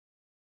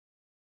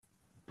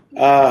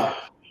Uh,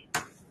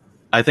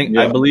 I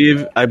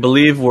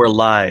believe we're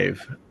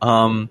live.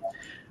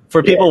 For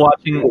yeah, people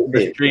watching the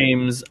okay.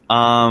 streams,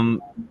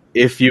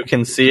 if you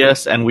can see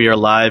us and we are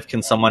live,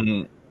 can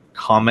someone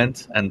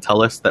comment and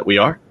tell us that we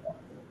are?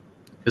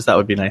 Because that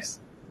would be nice.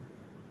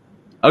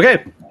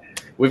 Okay,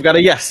 we've got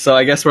a yes, so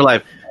I guess we're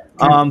live.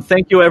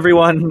 Thank you,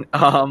 everyone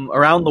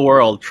around the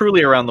world,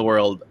 truly around the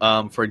world,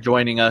 for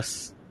joining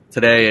us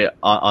today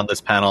on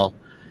this panel.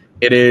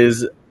 It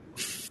is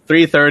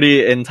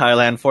 3:30 in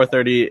Thailand,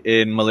 4:30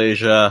 in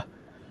Malaysia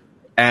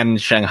and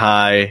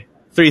Shanghai,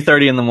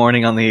 3:30 in the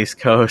morning on the East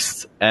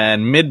Coast,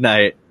 and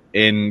midnight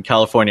in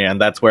California, and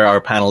that's where our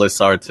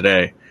panelists are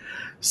today.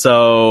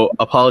 So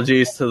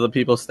apologies to the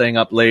people staying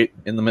up late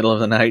in the middle of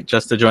the night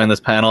just to join this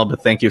panel,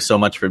 but thank you so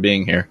much for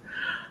being here.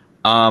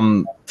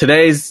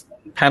 Today's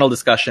panel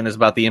discussion is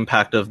about the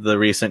impact of the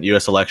recent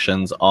U.S.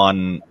 elections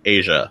on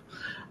Asia.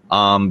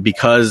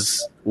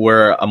 Because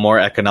we're a more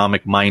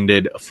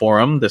economic-minded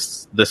forum,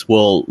 this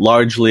will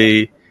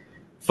largely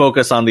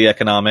focus on the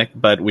economic,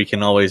 but we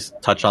can always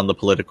touch on the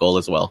political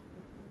as well.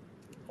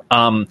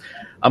 I'm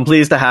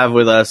pleased to have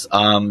with us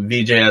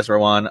Vijay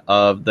Eswaran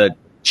of the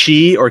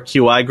Chi or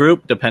QI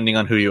group, depending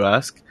on who you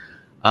ask.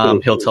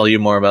 He'll tell you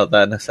more about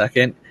that in a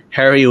second.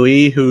 Harry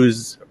Wee,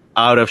 who's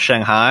out of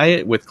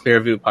Shanghai with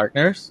Clearview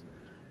Partners.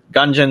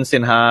 Gunjan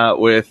Sinha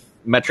with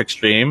Metric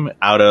Stream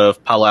out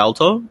of Palo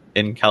Alto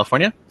in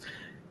California.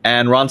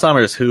 And Ron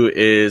Sommers, who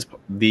is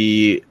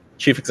the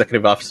Chief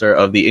Executive Officer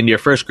of the India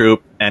First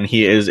Group, and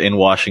he is in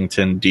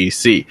Washington,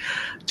 D.C.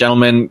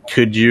 Gentlemen,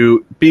 could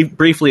you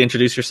briefly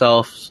introduce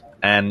yourselves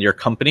and your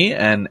company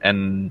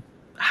and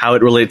how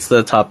it relates to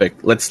the topic?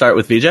 Let's start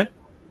with Vijay.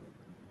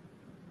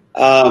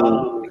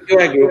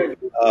 QI Group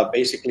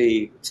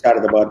basically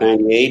started about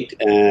 98.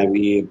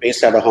 We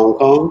based out of Hong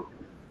Kong.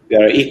 We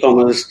are an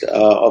e-commerce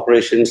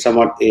operation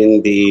somewhat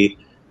in the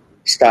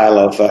style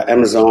of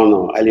Amazon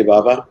or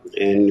Alibaba,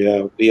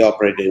 and we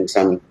operate in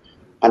some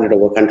 100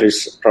 over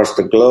countries across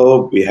the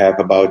globe. We have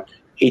about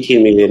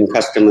 18 million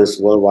customers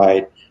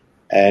worldwide,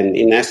 and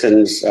in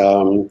essence,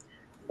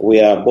 we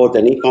are both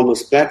an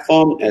e-commerce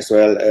platform as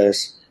well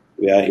as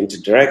we are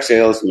into direct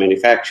sales,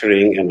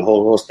 manufacturing, and a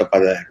whole host of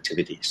other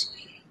activities.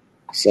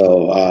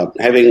 So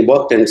having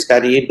worked and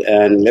studied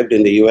and lived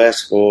in the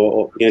U.S.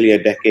 for nearly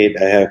a decade,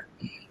 I have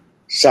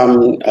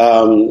some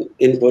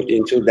input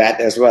into that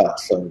as well.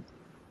 So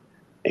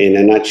in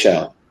a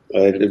nutshell,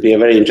 it'll be a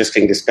very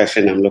interesting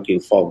discussion. I'm looking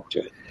forward to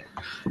it.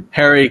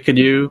 Harry, could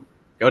you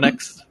go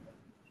next?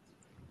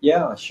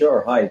 Yeah,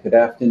 sure. Hi, good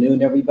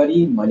afternoon,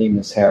 everybody. My name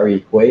is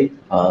Harry Hui.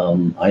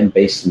 I'm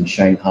based in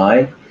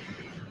Shanghai,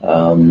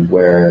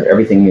 where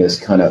everything is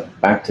kind of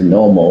back to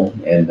normal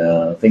and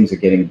things are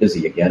getting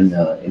busy again.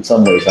 In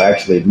some ways, I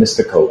actually missed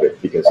the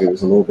COVID because it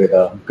was a little bit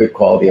good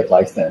quality of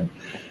life then.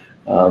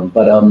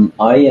 But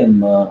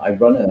I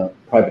run a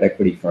private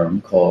equity firm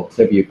called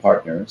Clearview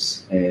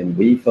Partners, and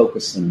we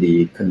focus on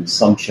the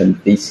consumption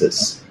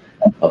thesis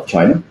of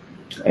China.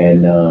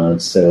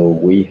 And so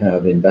we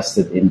have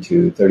invested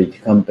into 32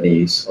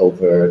 companies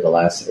over the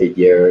last 8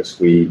 years.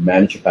 We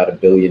manage about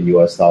 $1 billion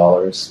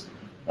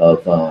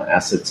of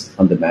assets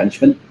under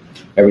management,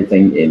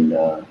 everything in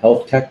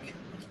health tech,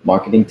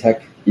 marketing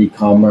tech,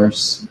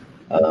 e-commerce,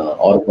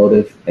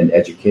 automotive, and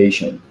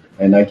education.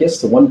 And I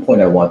guess the one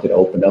point I wanted to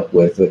open up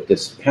with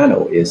this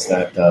panel is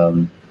that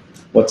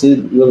what's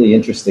really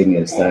interesting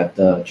is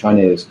that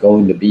China is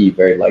going to be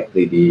very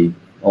likely the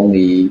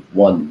only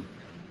one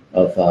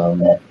of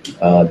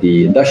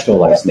the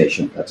industrialized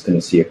nation that's going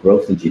to see a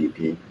growth in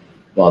GDP,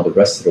 while the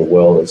rest of the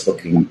world is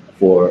looking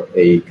for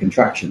a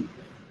contraction.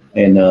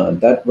 And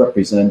that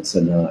represents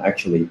and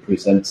actually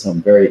presents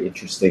some very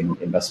interesting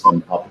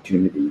investment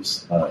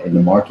opportunities in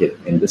the market.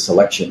 And this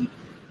election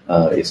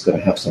is going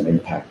to have some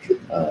impact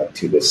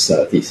to this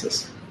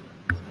thesis.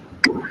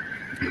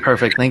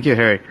 Perfect. Thank you,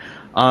 Harry.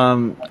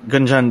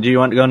 Gunjan, do you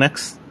want to go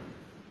next?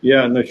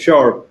 Yeah, no,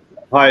 sure.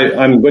 Hi,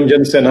 I'm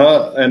Gunjan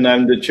Sinha, and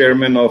I'm the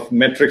chairman of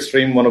Metric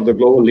Stream, one of the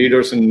global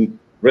leaders in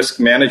risk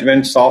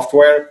management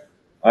software.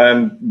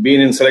 I've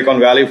been in Silicon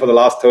Valley for the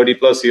last 30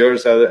 plus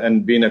years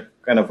and been a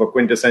kind of a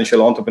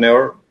quintessential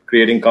entrepreneur,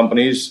 creating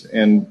companies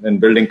and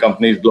building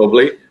companies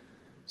globally.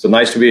 So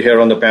nice to be here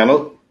on the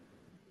panel.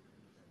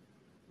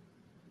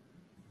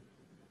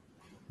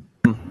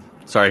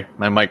 Sorry,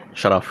 my mic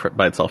shut off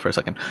by itself for a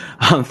second.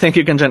 Thank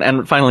you, Gunjan.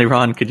 And finally,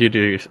 Ron, could you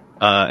do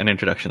an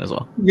introduction as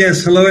well?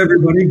 Yes. Hello,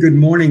 everybody. Good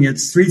morning.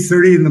 It's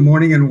 3:30 in the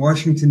morning in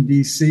Washington,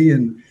 D.C.,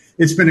 and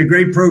it's been a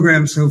great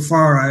program so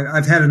far.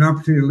 I've had an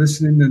opportunity to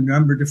listen in a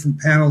number of different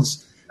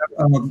panels.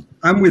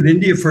 I'm with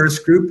India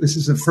First Group. This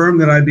is a firm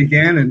that I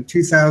began in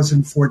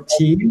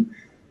 2014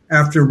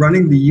 after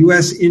running the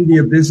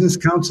U.S.-India Business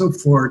Council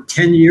for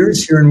 10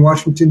 years here in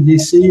Washington,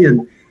 D.C.,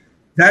 and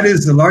that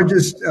is the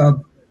largest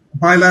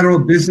bilateral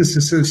business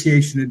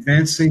association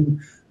advancing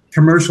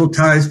commercial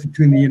ties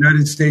between the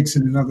United States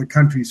and another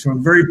country. So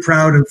I'm very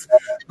proud of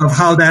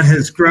how that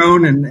has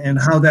grown and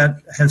how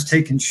that has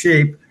taken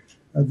shape.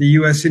 The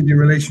U.S.-India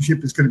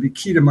relationship is going to be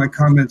key to my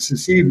comments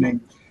this evening.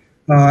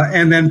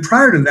 And then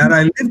prior to that,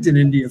 I lived in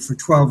India for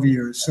 12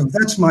 years. So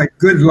that's my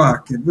good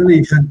luck. It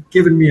really had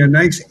given me a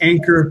nice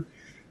anchor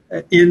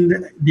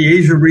in the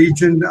Asia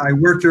region. I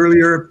worked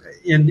earlier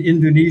in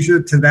Indonesia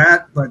to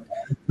that, but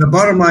the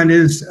bottom line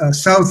is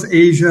South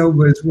Asia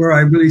was where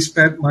I really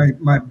spent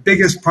my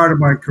biggest part of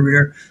my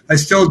career. I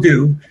still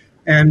do.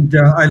 And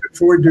I look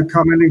forward to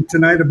commenting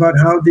tonight about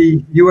how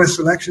the U.S.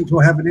 elections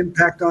will have an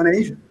impact on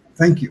Asia.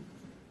 Thank you.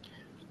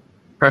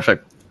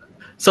 Perfect.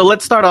 So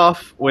let's start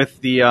off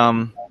with the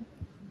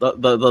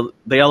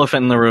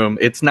elephant in the room.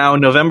 It's now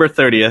November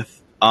 30th.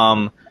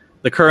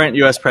 The current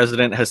U.S.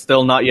 president has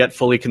still not yet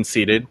fully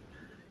conceded,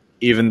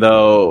 even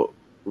though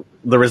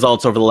the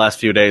results over the last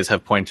few days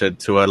have pointed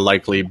to a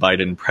likely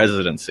Biden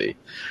presidency.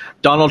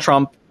 Donald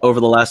Trump, over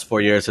the last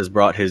 4 years, has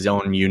brought his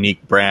own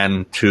unique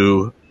brand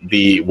to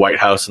the White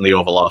House and the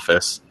Oval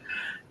Office.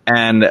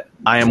 And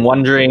I am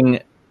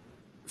wondering,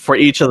 for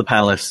each of the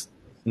panelists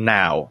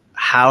now,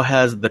 how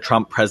has the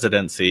Trump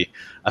presidency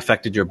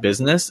affected your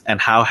business, and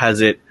how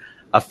has it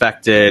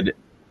affected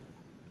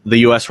the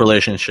U.S.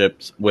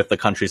 relationships with the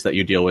countries that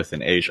you deal with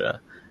in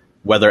Asia,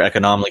 whether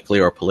economically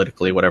or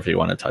politically, whatever you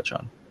want to touch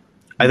on?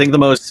 I think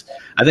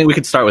we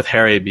could start with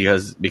Harry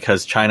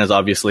because China is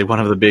obviously one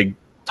of the big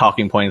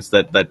talking points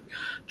that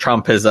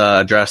Trump has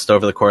addressed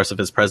over the course of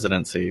his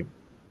presidency.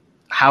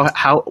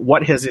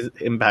 What has his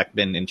impact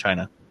been in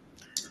China?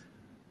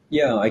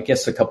 Yeah, I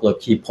guess a couple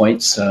of key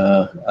points.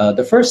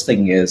 The first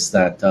thing is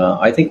that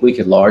I think we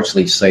could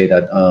largely say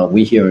that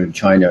we here in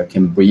China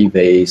can breathe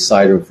a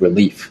sigh of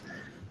relief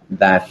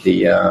that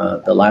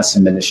the last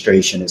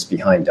administration is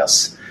behind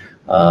us.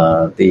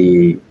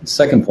 The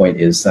second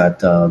point is that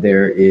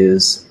there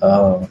is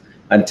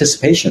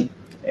anticipation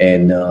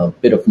and a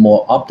bit of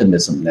more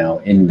optimism now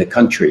in the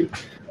country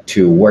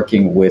to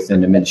working with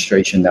an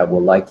administration that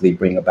will likely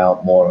bring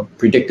about more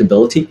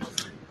predictability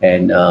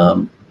and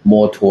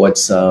more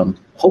towards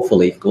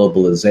hopefully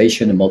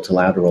globalization and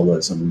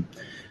multilateralism,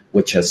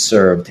 which has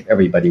served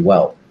everybody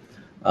well.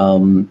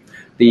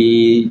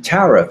 The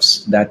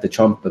tariffs that the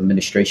Trump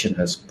administration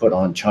has put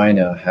on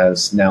China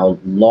has now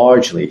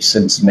largely,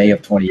 since May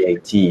of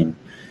 2018,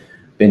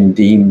 been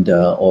deemed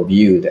or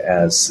viewed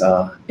as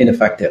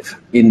ineffective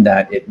in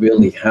that it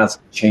really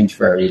hasn't changed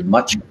very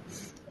much.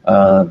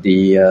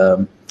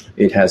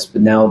 It has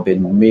now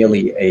been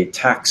merely a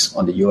tax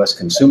on the U.S.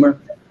 consumer,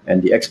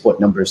 and the export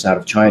numbers out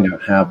of China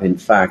have in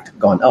fact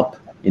gone up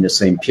in the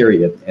same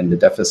period, and the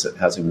deficit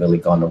hasn't really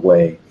gone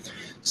away.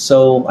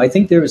 So I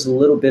think there is a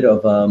little bit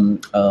of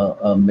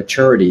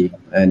maturity,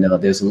 and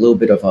there's a little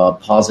bit of a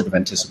positive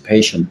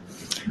anticipation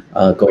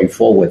going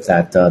forward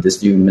that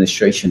this new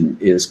administration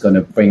is going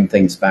to bring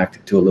things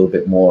back to a little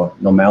bit more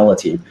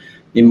normality.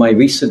 In my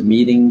recent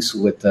meetings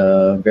with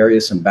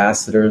various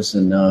ambassadors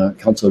and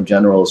consul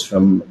generals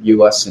from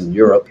U.S. and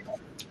Europe,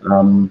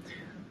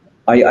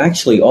 I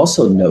actually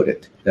also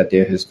noted that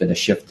there has been a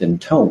shift in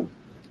tone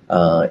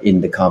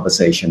in the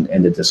conversation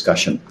and the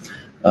discussion.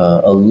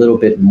 A little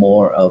bit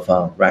more of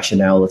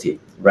rationality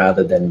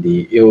rather than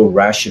the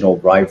irrational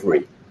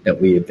rivalry that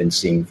we have been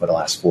seeing for the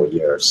last 4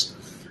 years.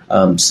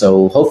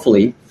 So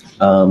hopefully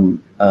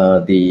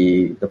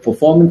the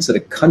performance of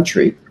the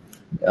country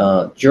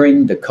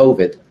during the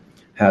COVID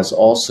has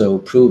also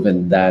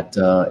proven that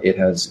it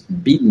has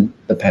beaten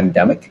the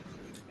pandemic.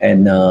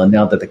 And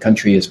now that the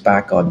country is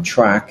back on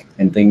track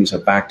and things are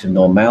back to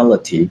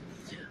normality,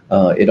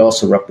 it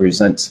also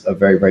represents a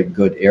very, very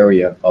good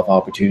area of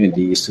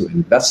opportunities to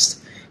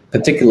invest,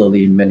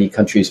 particularly in many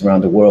countries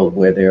around the world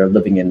where they're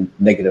living in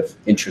negative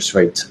interest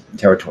rate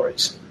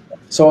territories.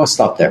 So I'll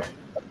stop there.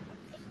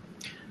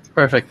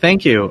 Perfect.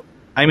 Thank you.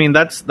 I mean,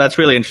 that's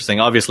really interesting.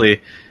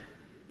 Obviously,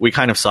 we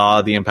kind of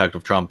saw the impact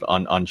of Trump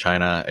on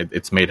China.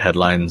 It's made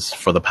headlines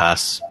for the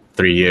past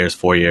 3 years,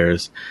 4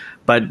 years.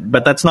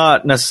 But that's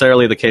not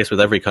necessarily the case with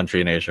every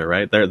country in Asia,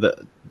 right?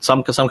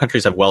 Some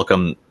countries have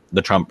welcomed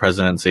the Trump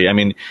presidency. I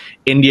mean,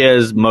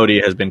 India's Modi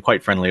has been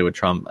quite friendly with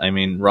Trump. I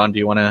mean, Ron, do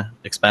you want to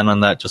expand on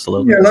that just a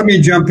little bit? Yeah, let me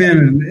jump in,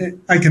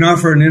 and I can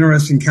offer an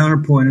interesting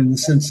counterpoint in the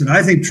sense that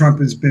I think Trump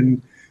has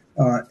been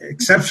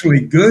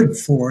exceptionally good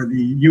for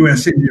the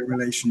U.S.-India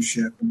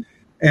relationship.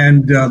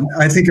 And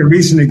I think a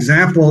recent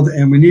example,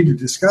 and we need to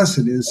discuss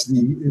it, is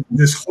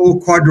this whole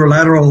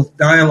quadrilateral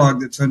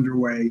dialogue that's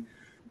underway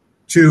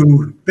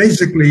to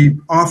basically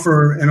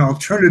offer an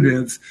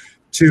alternative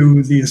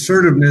to the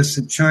assertiveness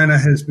that China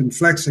has been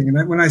flexing.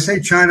 And when I say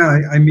China,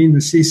 I mean the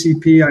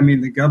CCP, I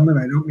mean the government,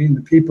 I don't mean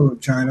the people of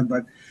China,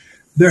 but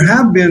there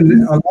have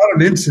been a lot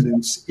of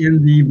incidents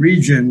in the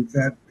region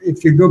that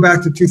if you go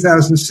back to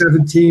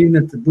 2017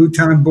 at the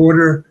Bhutan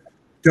border,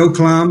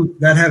 Doklam,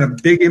 that had a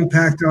big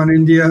impact on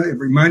India. It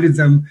reminded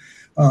them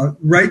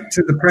right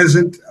to the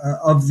present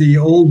of the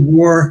old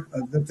war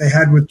that they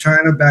had with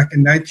China back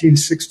in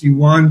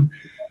 1961.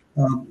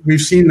 We've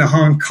seen the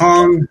Hong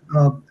Kong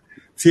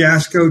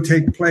fiasco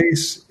take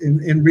place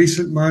in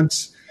recent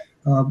months.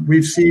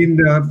 We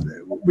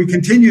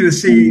continue to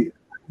see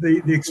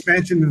the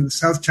expansion of the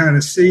South China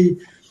Sea.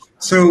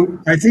 So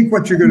I think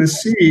what you're going to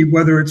see,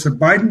 whether it's a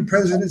Biden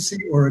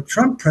presidency or a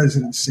Trump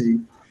presidency,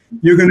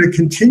 you're going to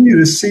continue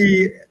to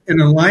see an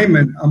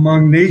alignment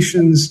among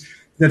nations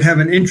that have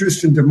an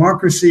interest in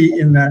democracy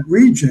in that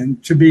region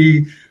to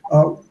be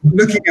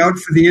looking out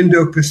for the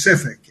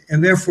Indo-Pacific.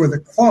 And therefore the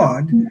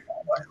Quad,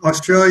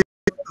 Australia,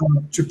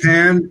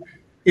 Japan,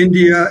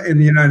 India, and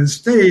the United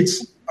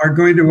States are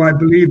going to, I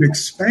believe,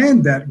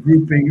 expand that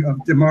grouping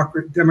of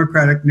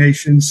democratic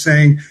nations,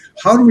 saying,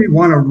 how do we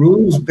want a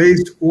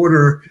rules-based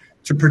order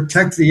to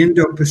protect the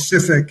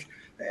Indo-Pacific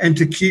and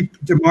to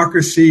keep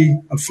democracy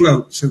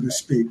afloat, so to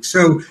speak?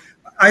 So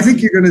I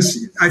think you're going to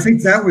see, I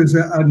think that was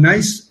a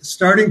nice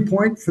starting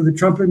point for the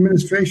Trump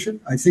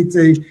administration. I think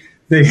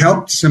they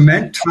helped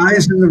cement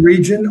ties in the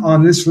region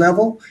on this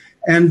level,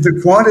 and the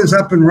Quad is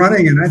up and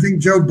running. And I think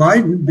Joe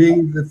Biden,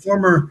 being the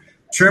former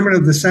chairman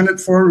of the Senate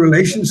Foreign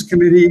Relations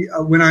Committee,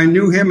 when I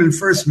knew him and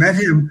first met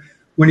him,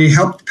 when he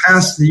helped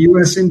pass the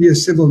U.S.-India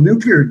civil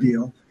nuclear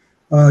deal,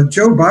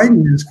 Joe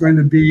Biden is going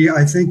to be,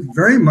 I think,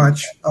 very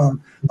much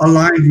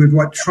aligned with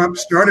what Trump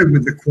started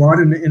with the Quad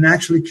and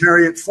actually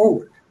carry it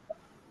forward.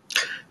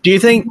 Do you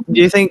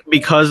think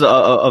because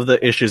of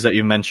the issues that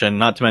you mentioned,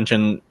 not to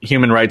mention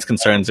human rights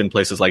concerns in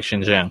places like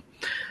Xinjiang,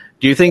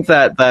 do you think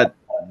that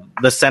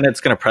the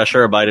Senate's going to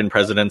pressure a Biden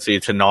presidency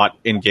to not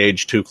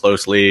engage too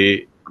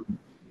closely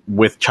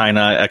with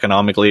China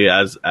economically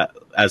as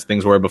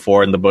things were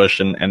before in the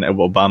Bush and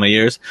Obama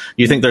years?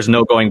 Do you think there's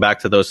no going back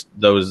to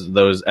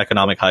those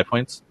economic high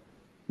points?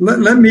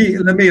 Let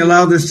me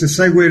allow this to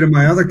segue to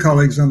my other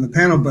colleagues on the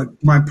panel, but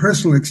my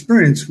personal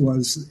experience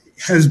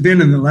has been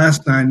in the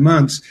last 9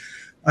 months.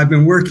 I've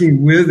been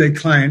working with a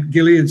client,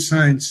 Gilead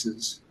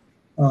Sciences,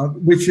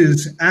 which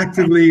is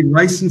actively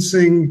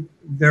licensing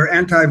their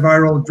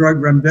antiviral drug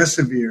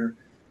remdesivir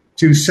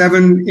to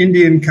 7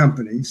 Indian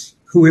companies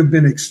who have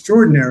been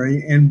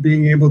extraordinary in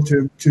being able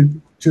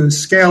to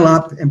scale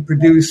up and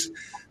produce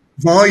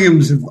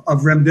volumes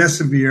of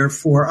remdesivir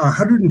for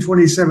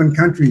 127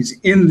 countries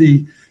in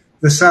the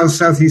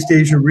Southeast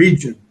Asia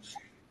region,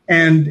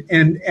 and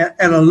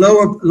at a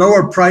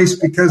lower price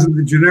because of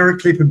the generic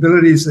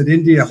capabilities that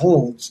India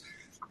holds.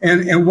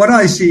 And what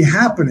I see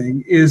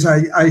happening is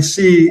I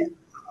see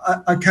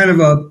a kind of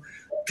a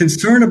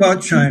concern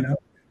about China,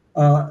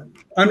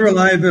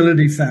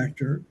 unreliability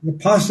factor, the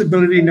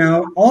possibility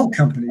now all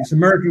companies,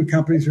 American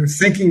companies, are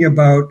thinking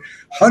about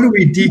how do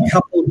we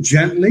decouple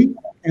gently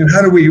and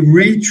how do we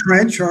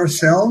retrench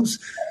ourselves.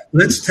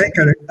 Let's take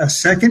a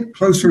second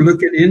closer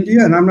look at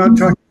India. And I'm not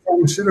talking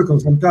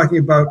pharmaceuticals. I'm talking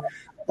about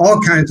all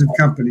kinds of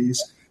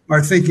companies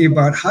are thinking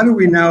about how do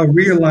we now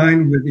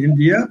realign with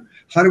India?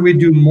 How do we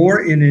do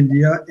more in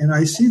India? And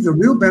I see the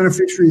real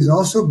beneficiaries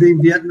also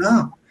being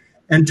Vietnam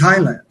and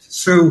Thailand.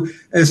 So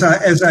as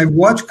I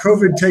watch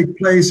COVID take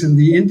place and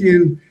the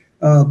Indian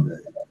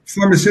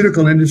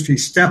pharmaceutical industry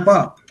step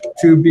up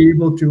to be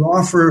able to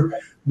offer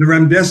the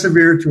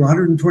remdesivir to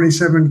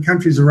 127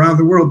 countries around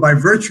the world by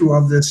virtue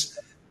of this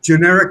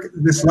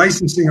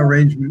licensing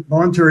arrangement,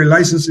 voluntary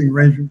licensing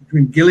arrangement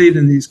between Gilead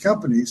and these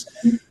companies,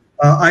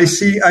 I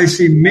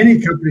see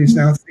many companies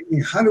now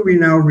thinking, how do we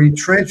now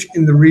retrench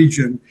in the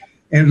region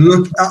and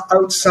look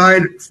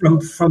outside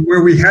from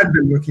where we had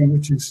been looking,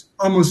 which is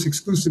almost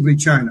exclusively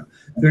China.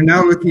 They're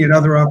now looking at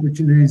other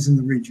opportunities in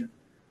the region.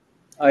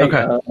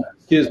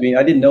 Excuse me,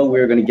 I didn't know we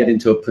were going to get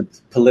into a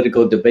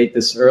political debate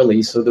this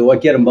early, so do I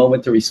get a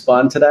moment to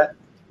respond to that?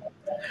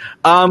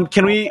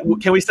 Can we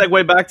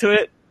segue back to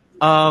it?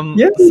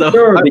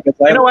 Sure, because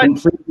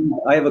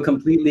I have a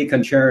completely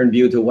contrarian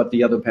view to what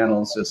the other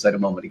panelists just said a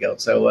moment ago.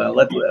 So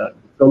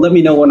let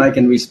me know when I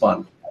can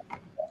respond.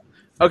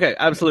 Okay,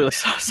 absolutely.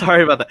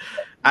 Sorry about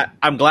that.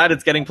 I'm glad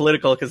it's getting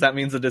political because that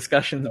means the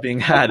discussion's being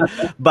had.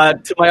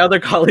 But to my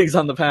other colleagues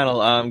on the panel,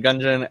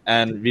 Gunjan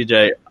and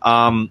Vijay,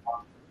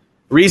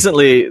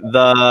 recently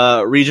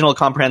the Regional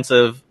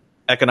Comprehensive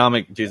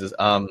Economic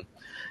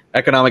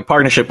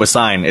Partnership was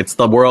signed. It's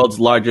the world's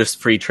largest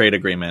free trade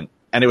agreement,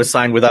 and it was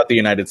signed without the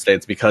United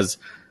States because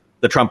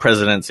the Trump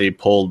presidency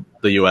pulled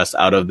the U.S.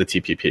 out of the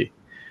TPP.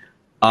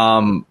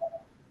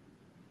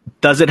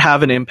 Does it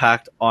have an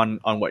impact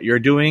on what you're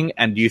doing?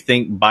 And do you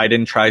think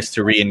Biden tries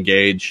to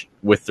re-engage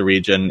with the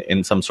region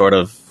in some sort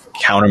of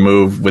counter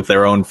move with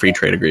their own free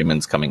trade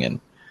agreements coming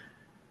in?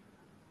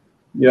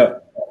 Yeah.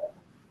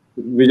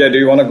 Vijay, do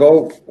you want to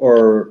go?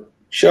 Or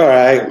Sure,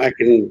 I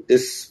can.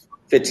 This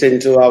fits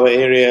into our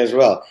area as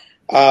well.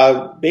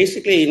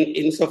 Basically,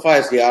 insofar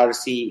as the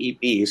RCEP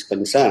is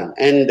concerned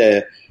and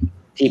the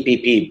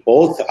TPP,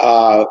 both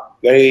are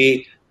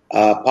very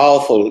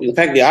powerful. In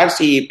fact, the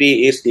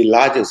RCEP is the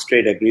largest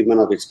trade agreement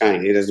of its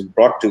kind. It has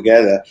brought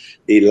together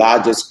the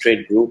largest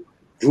trade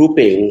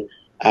grouping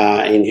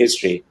in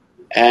history.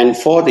 And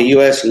for the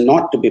U.S.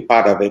 not to be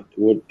part of it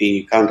would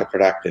be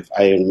counterproductive,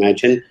 I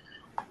imagine.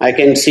 I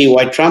can see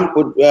why Trump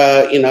would,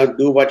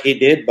 do what he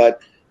did,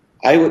 but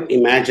I would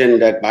imagine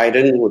that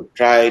Biden would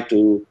try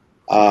to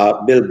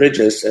build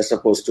bridges as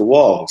opposed to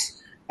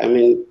walls. I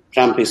mean,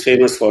 Trump is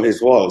famous for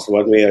his walls,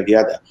 one way or the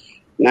other.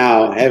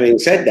 Now, having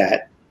said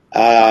that,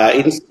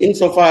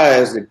 insofar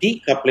as the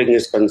decoupling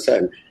is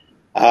concerned,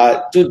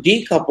 to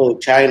decouple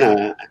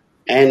China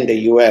and the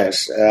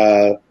U.S.,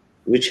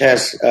 which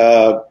has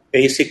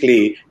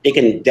basically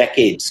taken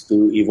decades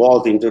to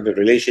evolve into the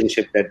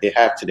relationship that they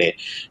have today,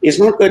 is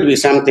not going to be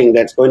something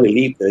that's going to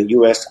leave the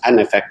U.S.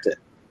 unaffected.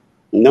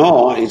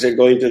 Nor is it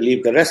going to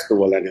leave the rest of the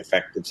world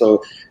unaffected.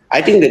 So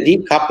I think the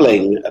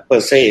decoupling per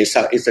se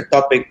is a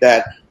topic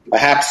that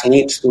perhaps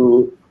needs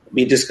to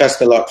be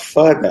discussed a lot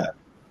further.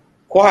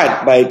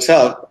 Quad by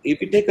itself,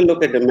 if you take a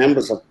look at the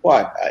members of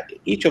Quad,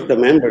 each of the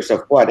members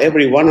of Quad,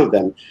 every one of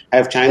them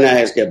have China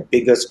as their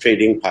biggest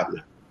trading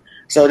partner.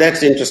 So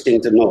that's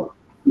interesting to know.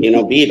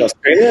 Be it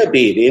Australia,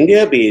 be it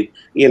India, be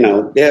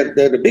it,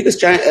 they're the biggest.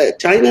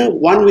 China,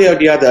 one way or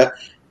the other,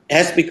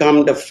 has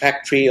become the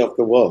factory of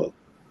the world.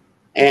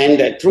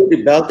 And through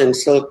the Belt and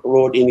Silk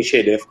Road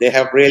Initiative, they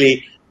have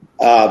really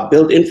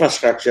built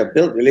infrastructure,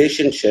 built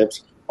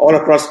relationships all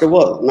across the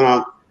world.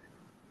 Now,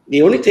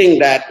 the only thing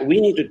that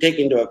we need to take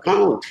into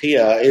account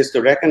here is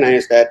to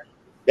recognize that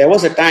there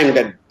was a time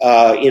that,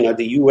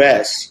 the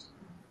U.S.,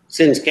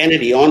 since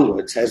Kennedy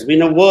onwards, has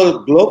been a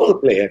global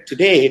player.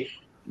 Today,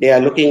 they are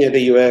looking at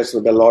the U.S.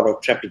 with a lot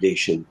of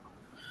trepidation.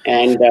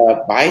 And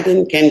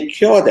Biden can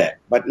cure that,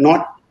 but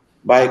not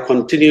by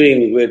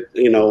continuing with,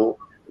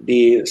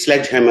 the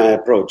sledgehammer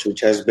approach, which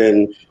has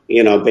been,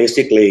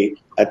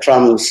 basically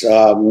Trump's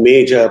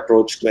major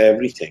approach to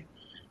everything.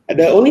 And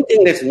the only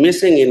thing that's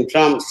missing in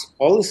Trump's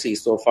policy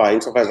so far,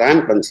 insofar as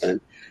I'm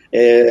concerned,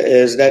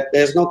 is that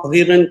there's no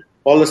coherent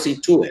policy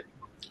to it.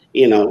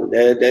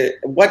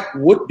 What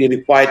would be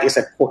required is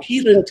a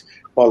coherent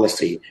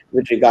policy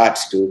with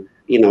regards to,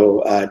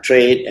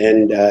 trade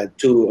and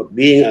to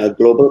being a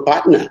global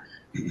partner.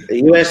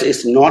 The U.S.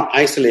 is not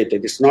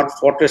isolated. It's not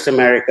Fortress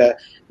America.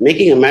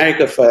 Making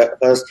America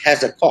first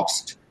has a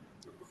cost,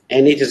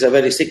 and it is a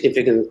very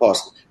significant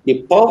cost.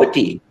 The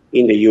poverty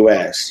in the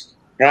U.S.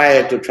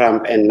 prior to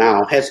Trump and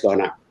now has gone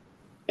up.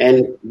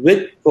 And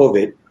with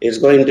COVID, it's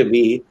going to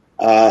be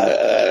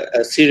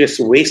a serious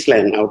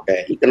wasteland out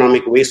there,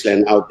 economic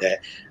wasteland out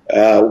there,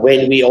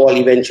 when we all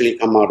eventually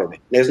come out of it.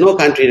 There's no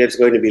country that's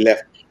going to be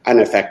left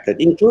unaffected,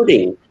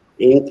 including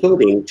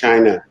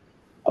China.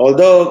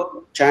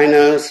 Although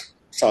China's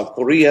South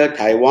Korea,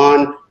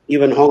 Taiwan,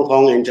 even Hong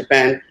Kong and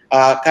Japan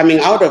are coming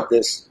out of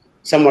this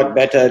somewhat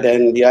better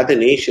than the other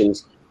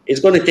nations, it's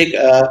going to take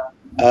a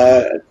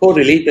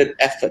correlated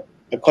effort,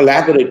 a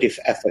collaborative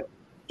effort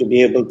to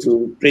be able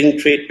to bring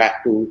trade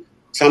back to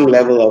some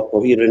level of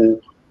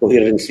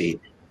coherency.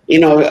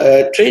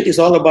 Trade is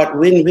all about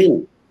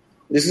win-win.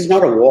 This is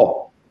not a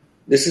war.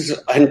 This is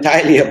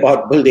entirely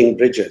about building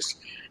bridges.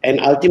 And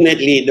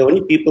ultimately, the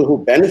only people who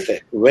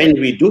benefit when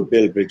we do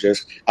build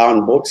bridges are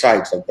on both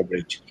sides of the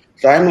bridge.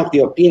 So I'm of the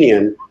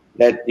opinion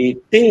that the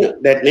thing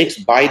that makes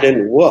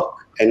Biden work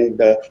and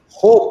the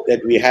hope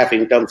that we have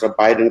in terms of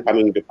Biden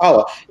coming to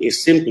power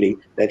is simply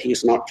that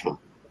he's not Trump.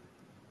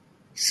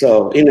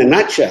 So in a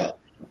nutshell,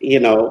 we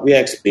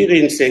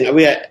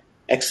are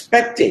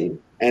expecting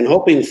and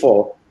hoping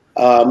for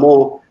a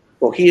more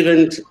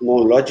coherent,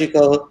 more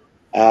logical,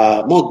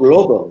 more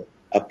global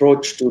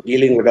approach to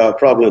dealing with our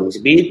problems,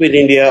 be it with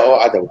India or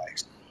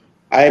otherwise.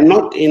 I am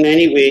not in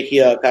any way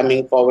here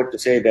coming forward to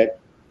say that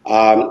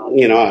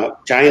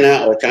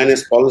China or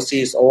China's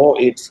policies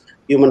or its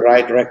human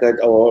rights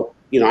record or,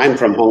 I'm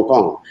from Hong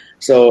Kong.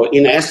 So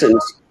in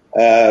essence,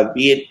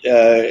 be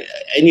it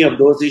any of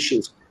those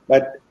issues,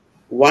 but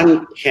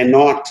one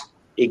cannot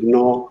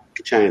ignore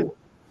China.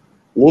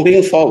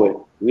 Moving forward,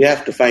 we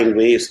have to find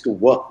ways to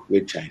work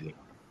with China.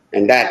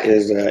 And that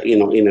is,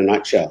 in a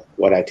nutshell,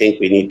 what I think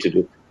we need to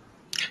do.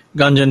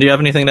 Gunjan, do you have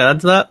anything to add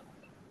to that?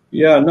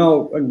 Yeah,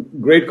 no, a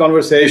great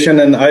conversation,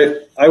 and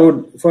I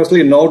would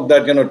firstly note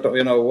that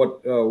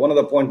one of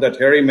the points that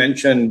Harry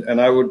mentioned,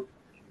 and I would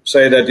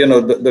say that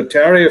the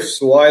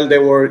tariffs, while they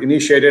were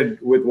initiated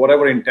with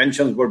whatever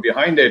intentions were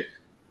behind it,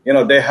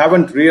 they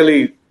haven't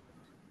really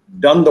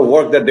done the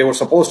work that they were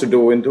supposed to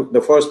do in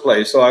the first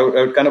place. So I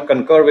would kind of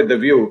concur with the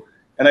view,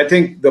 and I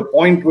think the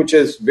point which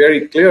is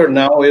very clear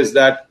now is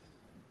that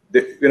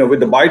with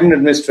the Biden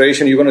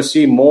administration, you're going to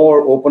see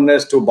more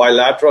openness to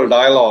bilateral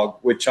dialogue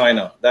with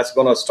China. That's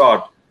going to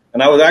start.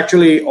 And I was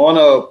actually on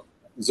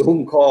a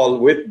Zoom call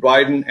with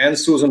Biden and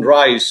Susan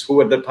Rice,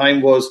 who at the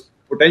time was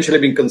potentially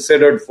being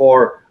considered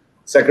for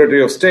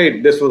Secretary of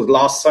State. This was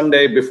last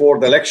Sunday before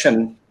the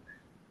election.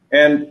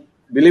 And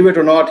believe it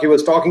or not, he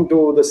was talking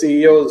to the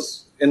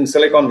CEOs in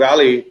Silicon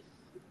Valley,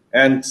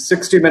 and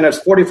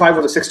 45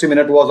 of the 60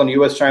 minutes was on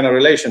U.S.-China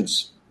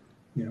relations.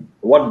 Yeah.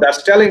 What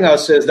that's telling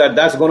us is that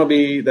that's going to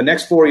be the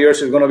next 4 years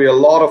is going to be a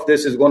lot of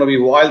this is going to be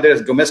while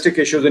there's domestic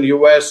issues in the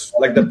U.S.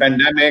 like the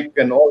pandemic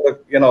and all the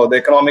the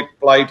economic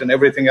plight and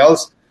everything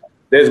else.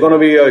 There's going to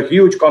be a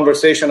huge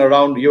conversation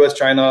around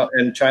U.S.-China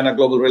and China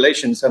global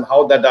relations and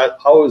how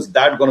is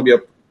that going to be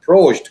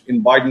approached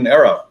in Biden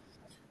era.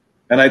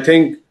 And I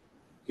think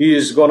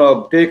he's going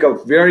to take a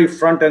very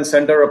front and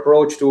center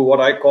approach to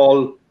what I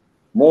call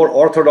more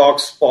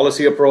orthodox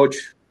policy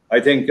approach. I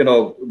think,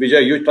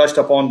 Vijay, you touched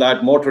upon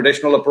that, more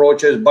traditional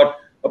approaches, but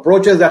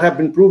approaches that have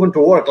been proven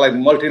to work, like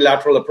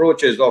multilateral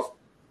approaches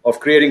of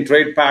creating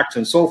trade pacts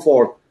and so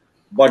forth.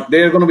 But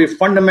they're going to be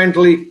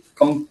fundamentally,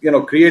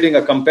 creating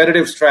a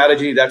competitive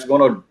strategy that's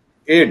going to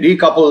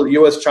decouple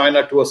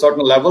US-China to a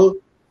certain level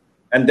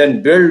and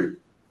then build,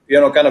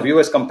 kind of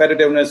US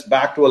competitiveness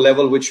back to a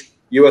level which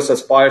US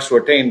aspires to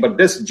attain. But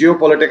this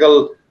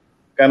geopolitical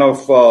kind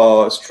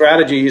of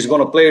strategy is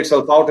going to play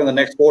itself out in the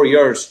next 4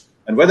 years.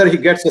 And whether he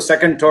gets a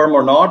second term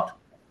or not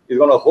is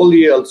going to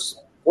wholly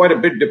quite a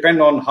bit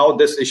depend on how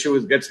this issue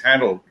gets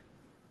handled.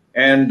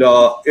 And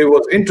it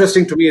was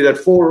interesting to me that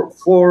for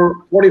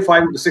 45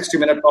 to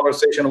 60-minute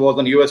conversation was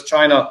on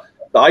US-China.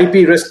 The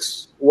IP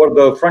risks were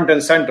the front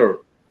and center.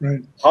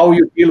 Right. How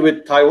you deal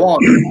with Taiwan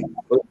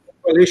was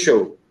an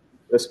issue,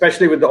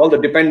 especially with all the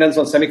dependence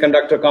on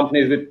semiconductor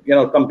companies,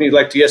 with companies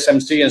like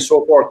TSMC and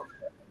so forth.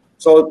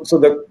 So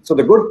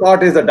the good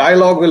part is the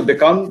dialogue will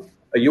become,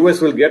 the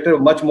US will get a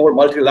much more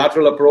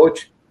multilateral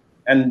approach,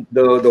 and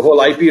the whole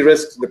IP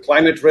risks, the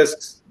climate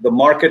risks, the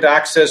market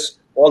access,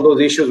 all those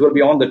issues will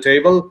be on the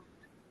table.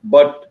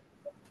 But,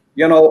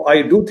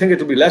 I do think it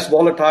will be less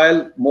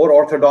volatile, more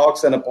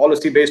orthodox, and a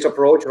policy-based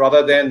approach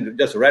rather than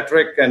just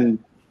rhetoric and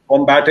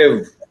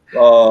combative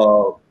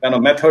kind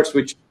of methods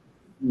which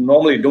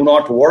normally do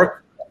not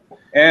work.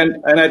 And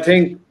I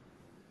think,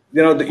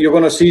 you're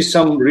going to see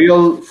some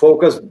real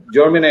focus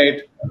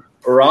germinate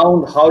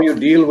around how you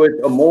deal with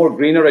a more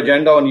greener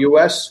agenda on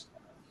US.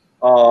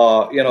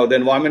 The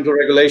environmental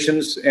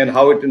regulations and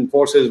how it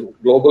enforces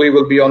globally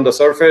will be on the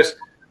surface.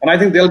 And I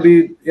think there'll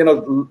be,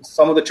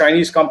 some of the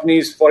Chinese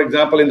companies, for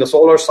example, in the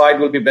solar side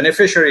will be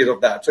beneficiaries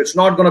of that. So it's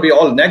not going to be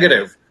all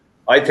negative.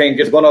 I think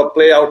it's going to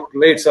play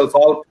itself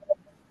out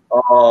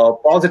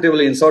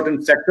positively in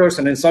certain sectors,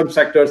 and in some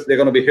sectors, they're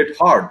going to be hit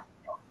hard.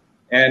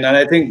 And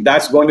I think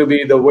that's going to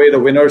be the way the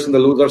winners and the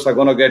losers are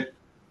going to get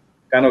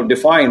kind of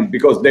defined,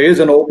 because there is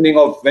an opening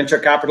of venture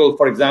capital,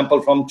 for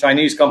example, from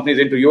Chinese companies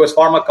into US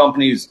pharma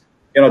companies.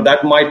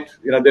 That might,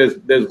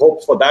 there's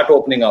hopes for that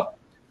opening up.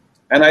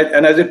 And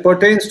as it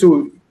pertains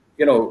to,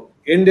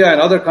 India and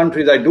other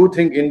countries, I do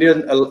think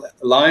Indian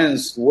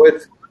alliance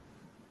with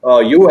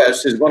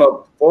US is going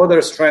to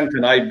further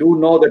strengthen. I do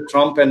know that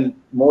Trump and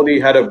Modi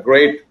had a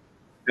great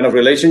kind of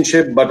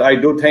relationship, but I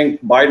do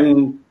think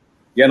Biden,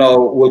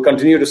 will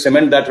continue to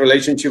cement that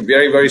relationship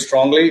very, very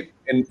strongly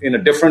in a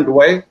different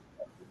way.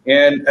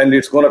 And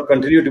it's going to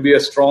continue to be a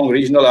strong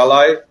regional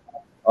ally,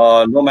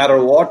 no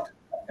matter what.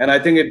 And I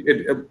think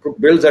it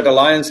builds that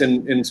alliance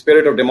in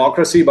spirit of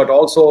democracy, but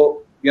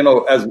also,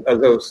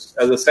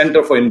 as a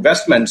center for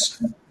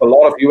investments, a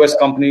lot of U.S.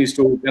 companies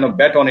to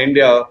bet on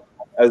India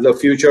as the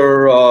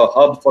future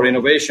hub for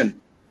innovation.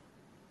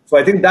 So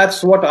I think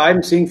that's what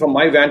I'm seeing from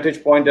my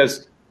vantage point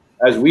as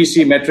we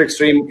see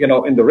MetricStream,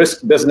 in the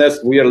risk business.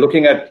 We are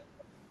looking at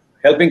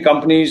helping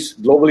companies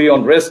globally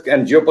on risk,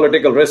 and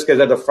geopolitical risk is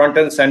at the front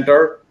and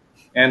center.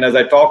 And as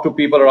I talk to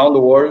people around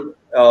the world,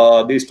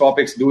 these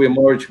topics do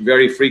emerge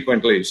very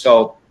frequently.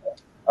 So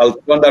I'll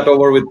turn that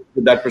over with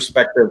that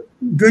perspective.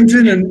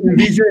 Gunjan and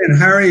Vijay and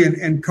Harry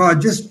and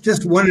Cod,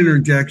 just one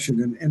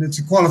interjection, and it's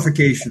a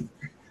qualification.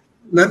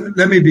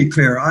 Let me be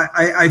clear.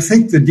 I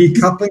think the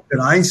decoupling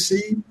that I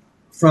see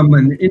from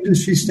an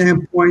industry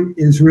standpoint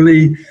is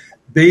really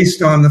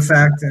based on the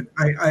fact that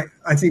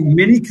I think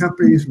many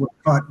companies were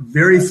caught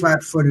very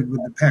flat-footed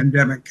with the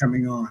pandemic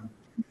coming on,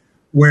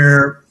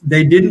 where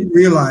they didn't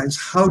realize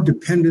how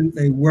dependent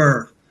they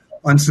were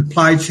on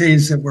supply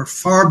chains that were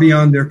far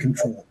beyond their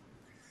control.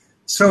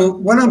 So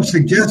what I'm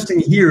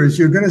suggesting here is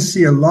you're going to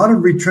see a lot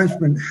of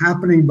retrenchment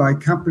happening by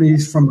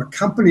companies from a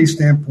company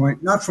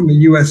standpoint, not from a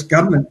U.S.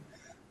 government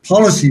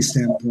policy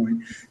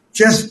standpoint,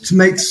 just to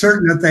make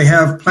certain that they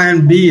have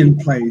plan B in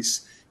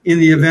place in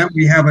the event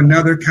we have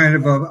another kind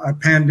of a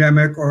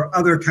pandemic or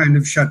other kind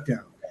of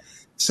shutdown.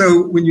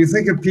 So when you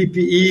think of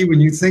PPE,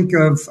 when you think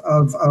of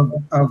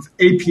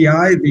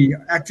API, the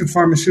active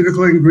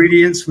pharmaceutical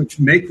ingredients which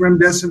make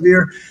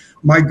remdesivir,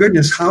 my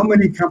goodness, how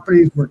many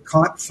companies were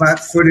caught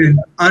flat-footed,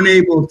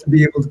 unable to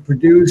be able to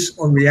produce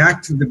or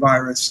react to the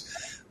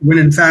virus, when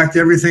in fact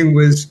everything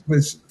was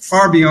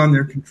far beyond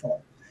their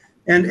control.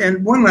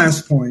 And one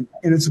last point,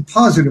 and it's a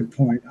positive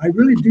point. I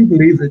really do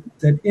believe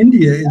that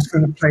India is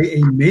going to play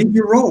a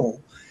major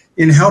role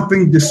in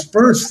helping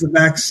disperse the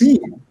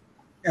vaccine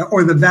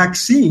or the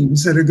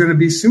vaccines that are going to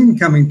be soon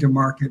coming to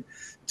market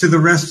to the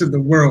rest of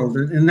the world.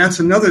 And that's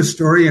another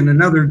story and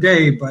another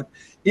day, but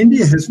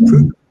India has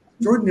proved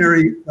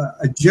extraordinary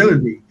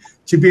agility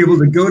to be able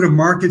to go to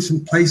markets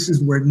and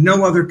places where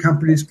no other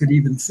companies could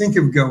even think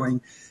of going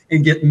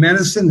and get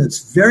medicine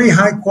that's very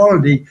high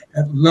quality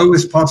at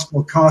lowest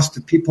possible cost to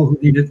people who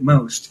need it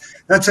most.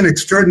 That's an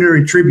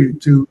extraordinary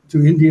tribute to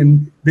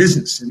Indian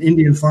business and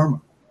Indian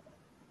pharma.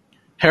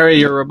 Harry,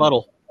 your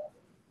rebuttal.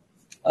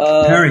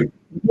 Harry.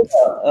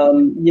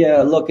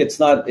 Look, it's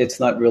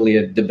not really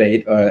a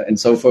debate and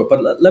so forth,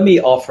 but let me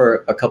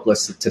offer a couple of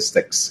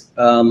statistics.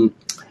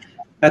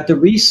 At the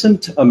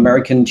recent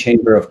American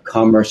Chamber of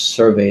Commerce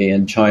survey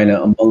in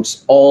China,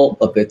 amongst all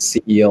of its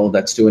CEO,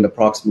 that's doing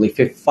approximately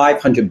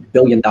 $500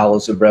 billion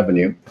of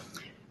revenue.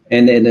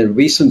 And in a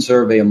recent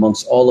survey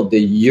amongst all of the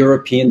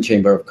European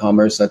Chamber of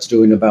Commerce, that's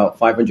doing about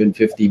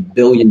 550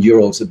 billion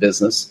euros of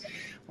business.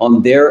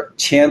 On their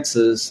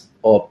chances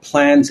or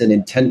plans and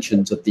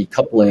intentions of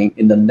decoupling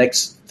in the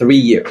next 3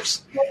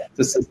 years.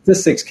 The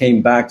statistics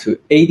came back to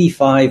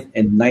 85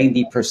 and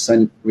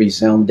 90%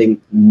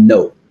 resounding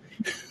no.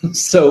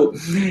 So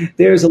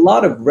there's a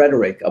lot of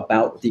rhetoric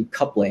about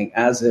decoupling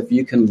as if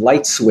you can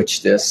light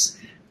switch this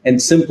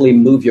and simply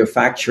move your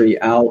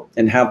factory out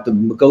and have to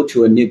go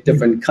to a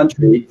different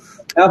country,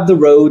 have the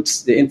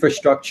roads, the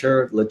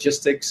infrastructure,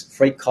 logistics,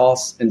 freight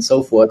costs, and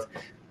so forth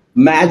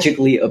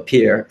magically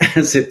appear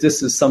as if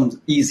this is some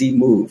easy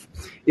move.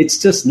 It's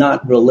just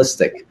not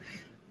realistic.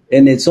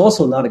 And it's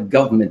also not a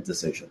government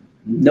decision.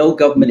 No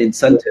government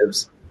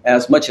incentives,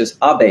 as much as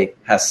Abe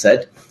has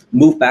said,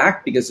 move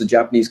back because the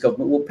Japanese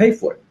government will pay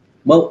for it.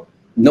 Well,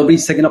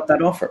 nobody's taken up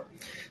that offer.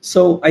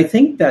 So I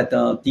think that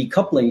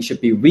decoupling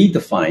should be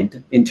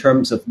redefined in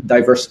terms of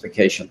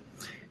diversification.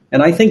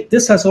 And I think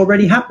this has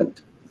already happened.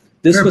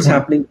 This was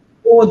happening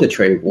before the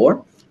trade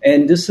war,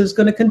 and this is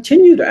going to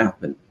continue to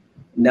happen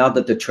now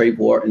that the trade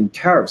war and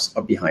tariffs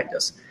are behind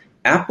us.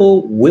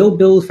 Apple will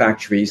build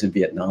factories in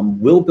Vietnam,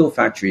 will build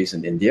factories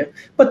in India,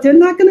 but they're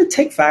not going to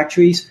take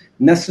factories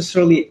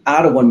necessarily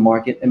out of one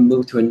market and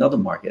move to another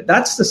market.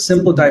 That's the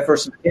simple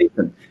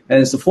diversification.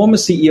 And as the former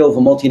CEO of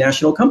a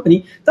multinational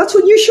company, that's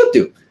what you should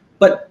do.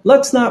 But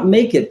let's not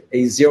make it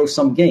a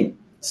zero-sum game.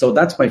 So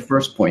that's my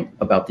first point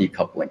about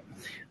decoupling.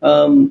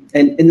 And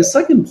the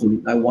second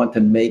point I want to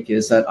make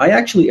is that I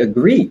actually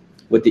agree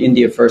with the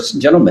India First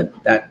gentleman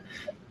that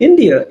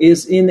India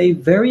is in a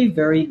very,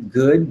 very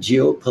good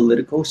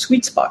geopolitical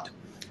sweet spot.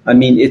 I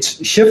mean,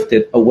 it's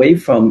shifted away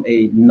from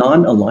a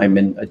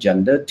non-alignment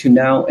agenda to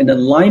now an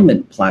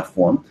alignment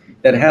platform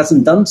that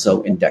hasn't done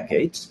so in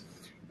decades.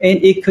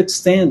 And it could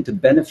stand to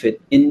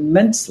benefit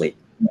immensely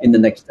in the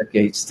next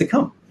decades to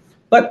come.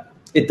 But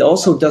it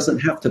also doesn't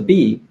have to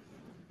be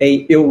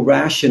an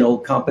irrational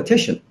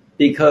competition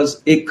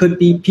because it could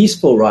be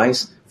peaceful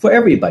rise for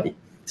everybody.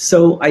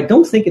 So I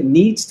don't think it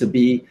needs to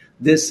be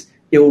this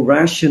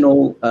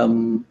irrational,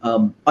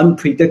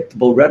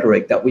 unpredictable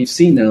rhetoric that we've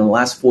seen in the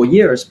last 4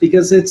 years,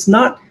 because it's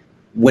not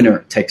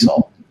winner takes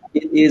all.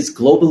 It is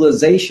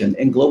globalization,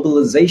 and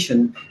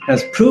globalization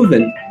has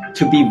proven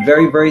to be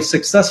very, very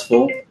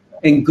successful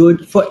and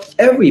good for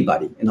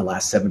everybody in the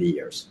last 70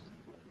 years.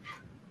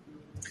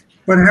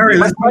 But Harry,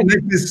 let's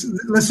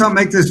not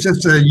make this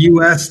just a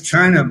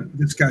U.S.-China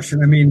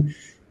discussion. I mean,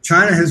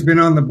 China has been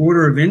on the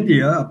border of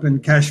India, up in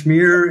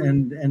Kashmir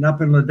and up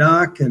in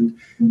Ladakh and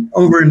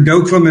over in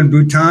Doklam and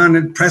Bhutan,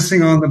 and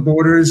pressing on the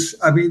borders.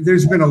 I mean,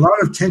 there's been a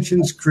lot of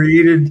tensions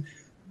created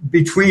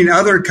between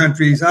other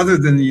countries other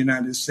than the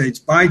United States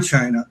by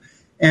China.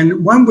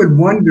 And one would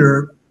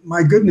wonder,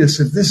 my goodness,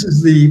 if this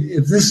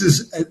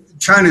is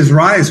China's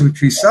rise, which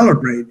we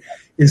celebrate,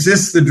 is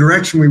this the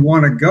direction we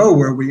want to go,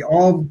 where we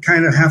all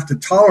kind of have to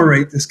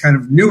tolerate this kind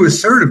of new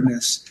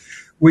assertiveness,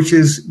 which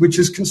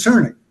is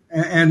concerning?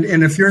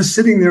 And if you're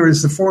sitting there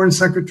as the foreign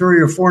secretary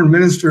or foreign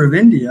minister of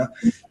India,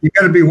 you've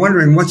got to be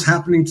wondering what's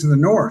happening to the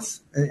north.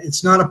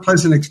 It's not a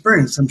pleasant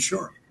experience, I'm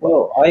sure.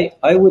 Well,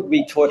 I would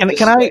retort.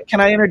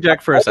 Can I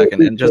interject for a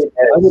second and just?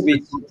 I would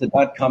retort to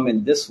that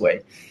comment this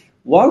way.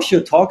 Whilst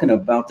you're talking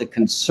about the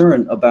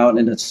concern about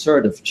an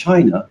assertive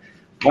China,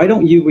 why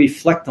don't you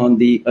reflect on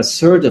the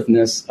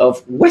assertiveness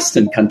of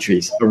Western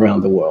countries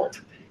around the world?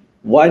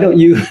 Why don't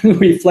you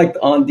reflect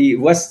on the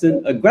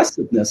Western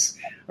aggressiveness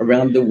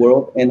around the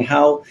world and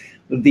how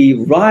the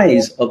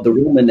rise of the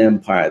Roman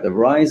Empire, the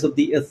rise of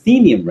the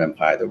Athenian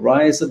Empire, the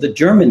rise of the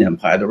German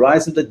Empire, the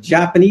rise of the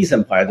Japanese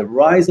Empire, the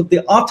rise of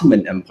the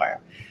Ottoman Empire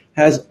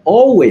has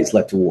always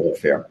led to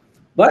warfare.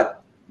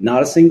 But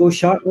not a single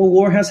shot or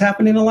war has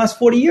happened in the last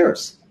 40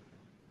 years.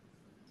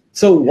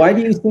 So why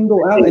do you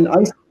single out and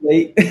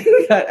isolate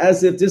that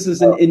as if this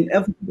is an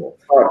inevitable?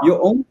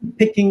 You're only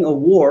picking a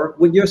war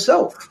with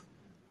yourself.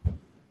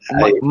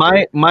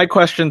 My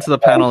question to the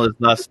panel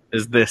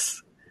is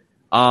this.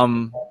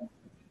 China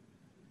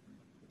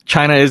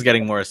is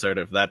getting more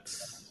assertive.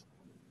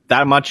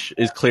 That much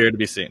is clear to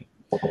be seen.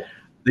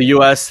 The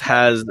U.S.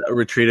 has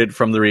retreated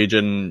from the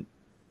region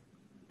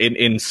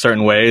in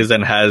certain ways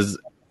and has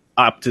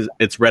upped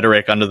its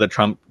rhetoric under the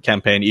Trump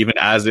campaign, even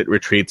as it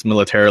retreats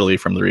militarily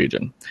from the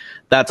region.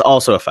 That's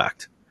also a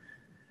fact.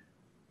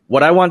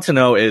 What I want to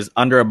know is,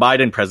 under a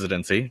Biden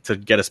presidency, to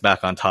get us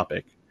back on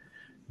topic,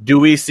 do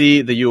we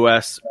see the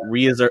U.S.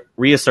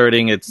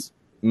 reasserting its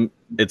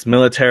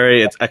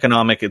military, its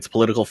economic, its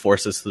political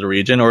forces to the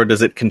region, or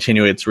does it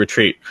continue its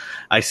retreat?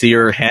 I see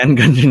your hand,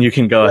 Gunjan. You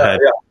can go ahead.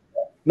 Yeah.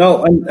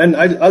 No, and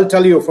I'll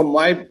tell you from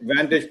my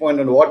vantage point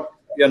on what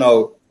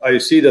I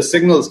see the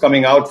signals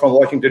coming out from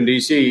Washington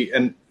D.C.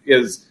 and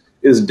is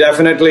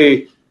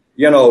definitely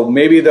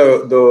maybe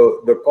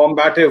the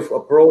combative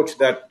approach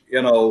that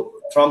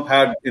Trump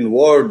had in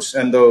words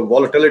and the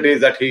volatility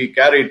that he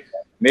carried.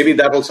 Maybe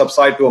that will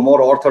subside to a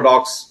more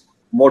orthodox,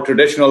 more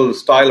traditional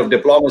style of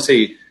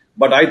diplomacy.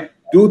 But I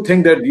do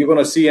think that you're going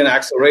to see an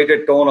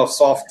accelerated tone of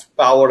soft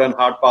power and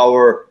hard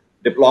power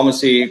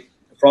diplomacy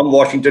from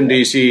Washington,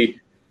 D.C.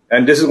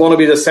 And this is going to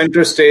be the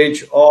center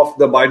stage of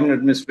the Biden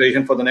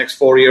administration for the next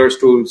 4 years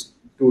to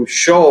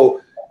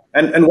show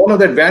And one of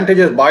the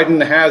advantages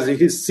Biden has,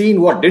 he's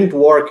seen what didn't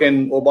work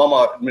in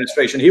Obama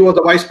administration. He was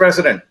the vice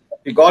president.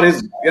 He got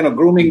his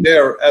grooming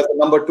there as the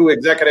number 2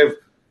 executive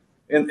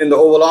in the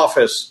Oval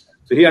Office.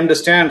 So he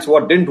understands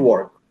what didn't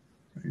work.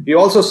 He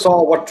also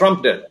saw what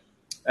Trump did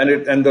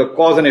and the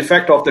cause and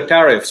effect of the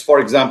tariffs, for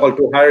example,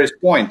 to Harris'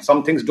 point.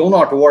 Some things do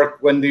not work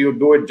when you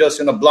do it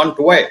just in a blunt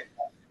way.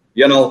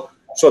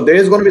 So there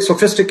is going to be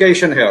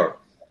sophistication here.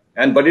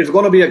 But it's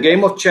going to be a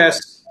game of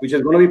chess, which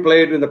is going to be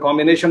played with a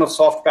combination of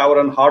soft power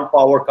and hard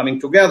power coming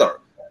together.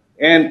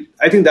 And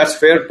I think that's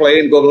fair play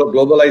in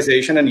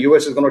globalization, and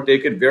U.S. is going to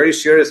take it very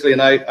seriously.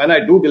 And I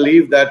do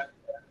believe that,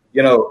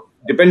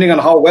 depending on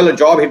how well a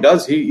job he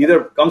does, he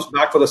either comes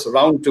back for this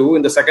round 2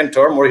 in the second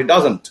term or he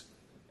doesn't.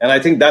 And I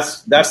think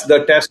that's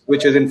the test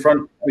which is in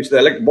front, which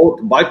both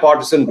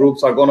bipartisan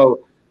groups are going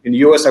to, in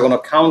U.S. are going to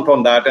count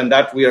on that, and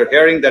that we are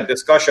hearing that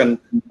discussion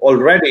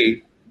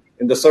already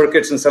in the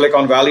circuits in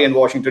Silicon Valley and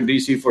Washington,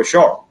 D.C. for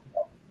sure.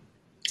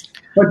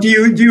 But do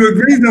you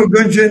agree, though,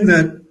 Gunjan,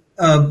 that,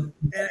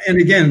 and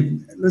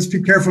again, let's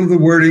be careful of the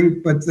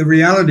wording, but the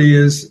reality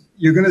is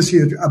you're going to see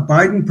a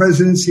Biden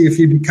presidency, if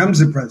he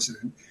becomes a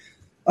president,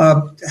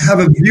 have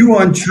a view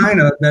on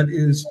China that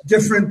is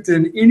different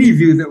than any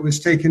view that was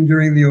taken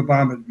during the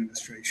Obama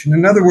administration.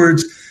 In other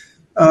words,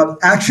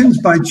 actions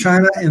by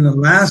China in the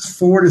last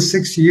 4 to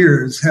 6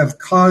 years have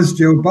caused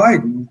Joe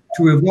Biden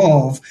to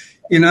evolve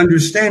in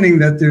understanding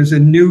that there's a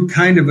new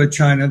kind of a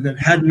China that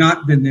had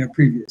not been there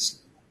previously.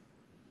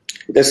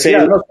 The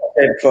same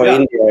for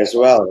India as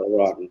well,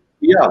 Ron.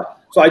 Yeah.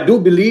 So I do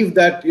believe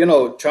that,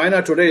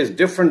 China today is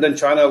different than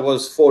China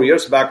was 4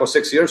 years back or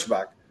 6 years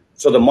back.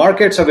 So the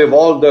markets have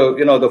evolved,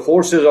 the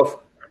forces of,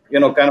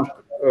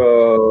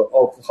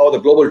 of how the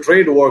global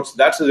trade works,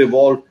 that's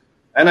evolved.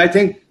 And I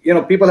think,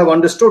 people have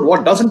understood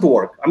what doesn't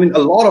work. I mean, a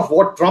lot of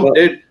what Trump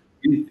did,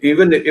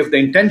 even if the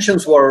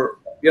intentions were,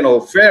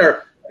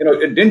 fair,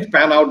 it didn't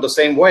pan out the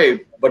same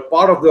way. But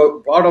part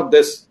of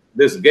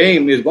this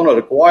game is going to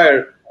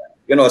require,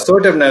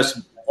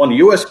 assertiveness on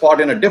U.S.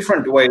 part in a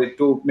different way.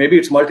 To maybe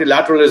it's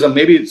multilateralism,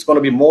 maybe it's going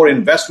to be more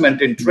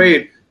investment in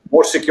trade,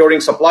 more securing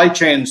supply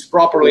chains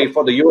properly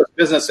for the U.S.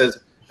 businesses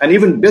and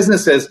even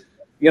businesses.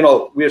 We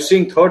are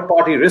seeing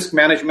third-party risk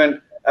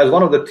management as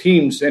one of the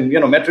themes, and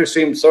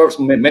MetricStream serves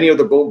many of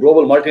the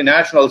global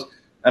multinationals,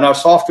 and our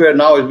software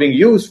now is being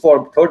used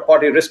for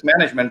third-party risk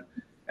management.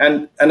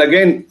 And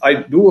again, I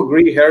do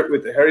agree here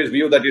with Harry's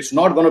view that it's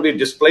not going to be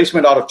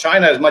displacement out of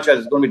China as much as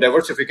it's going to be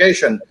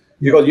diversification,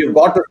 because you've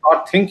got to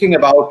start thinking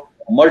about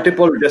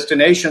multiple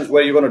destinations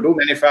where you're going to do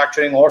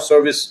manufacturing or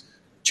service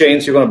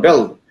chains you're going to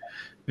build.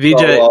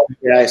 Vijay, so,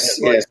 yes,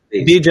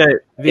 Vijay.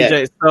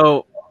 Yeah.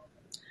 So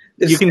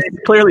you can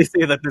clearly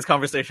see that this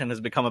conversation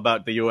has become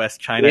about the U.S.,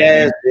 China.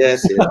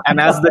 Yes. And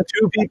as the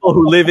 2 people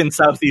who live in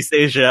Southeast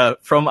Asia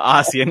from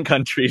ASEAN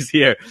countries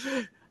here,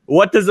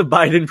 what does a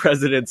Biden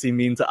presidency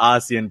mean to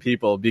ASEAN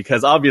people?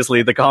 Because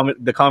obviously the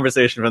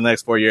conversation for the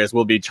next 4 years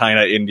will be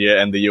China,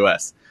 India, and the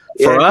U.S.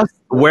 For us,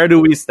 where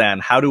do we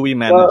stand? How do we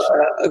manage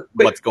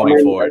what's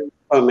going forward?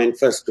 Comment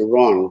first to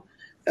Ron.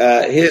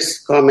 His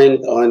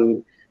comment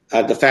on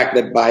the fact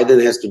that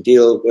Biden has to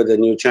deal with the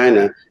new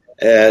China,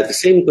 the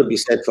same could be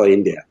said for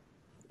India,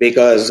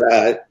 because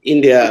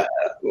India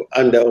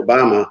under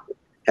Obama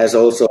has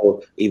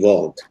also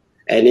evolved,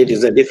 and it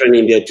is a different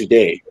India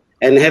today.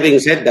 And having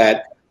said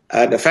that,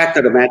 the fact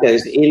of the matter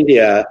is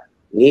India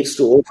needs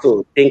to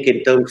also think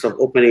in terms of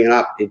opening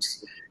up.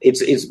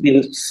 It's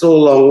been so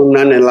long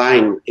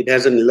non-aligned. It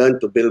hasn't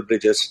learned to build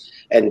bridges.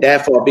 And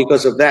therefore,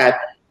 because of that,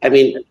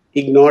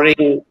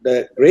 ignoring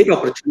the great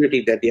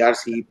opportunity that the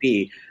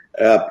RCEP,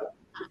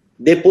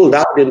 they pulled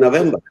out in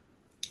November,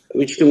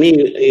 which to me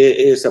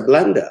is a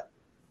blunder.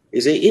 You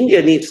say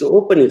India needs to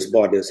open its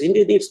borders.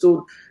 India needs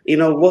to,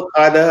 work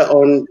harder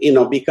on,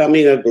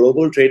 becoming a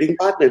global trading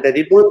partner that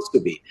it wants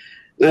to be.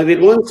 Now, if it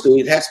wants to,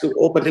 it has to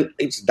open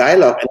its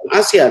dialogue. And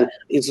ASEAN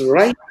is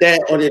right there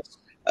on its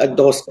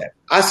doorstep.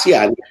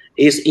 ASEAN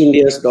is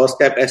India's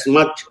doorstep as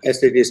much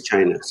as it is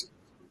China's.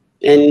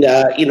 And,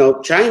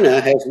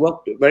 China has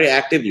worked very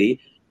actively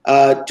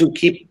to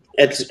keep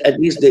at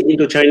least the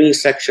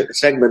Indo-Chinese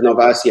segment of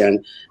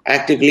ASEAN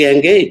actively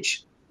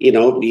engaged, be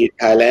it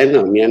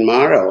Thailand or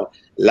Myanmar or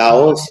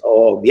Laos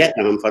or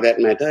Vietnam for that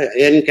matter,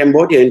 and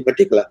Cambodia in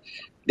particular.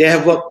 They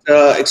have worked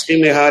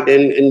extremely hard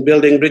in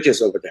building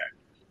bridges over there.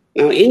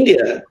 Now,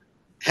 India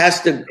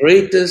has the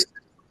greatest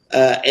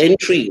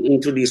entry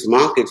into these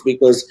markets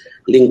because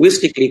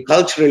linguistically,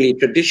 culturally,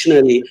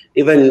 traditionally,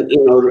 even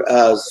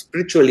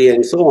spiritually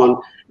and so on,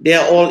 they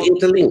are all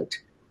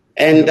interlinked.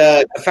 And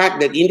the fact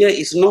that India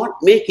is not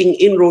making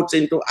inroads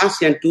into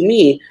ASEAN, to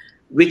me,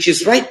 which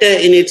is right there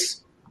in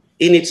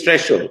its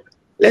threshold.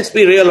 Let's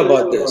be real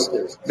about this.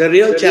 The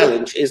real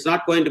challenge is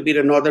not going to be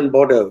the northern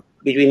border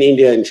between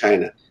India and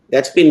China.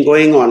 That's been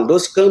going on.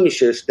 Those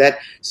skirmishes, that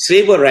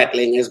saber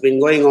rattling has been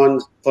going on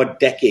for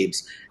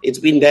decades. It's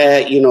been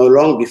there,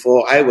 long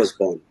before I was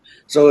born.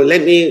 So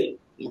let me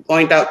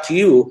point out to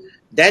you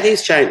That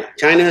is China.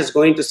 China is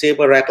going to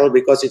saber rattle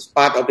because it's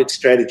part of its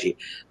strategy.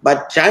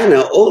 But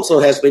China also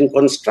has been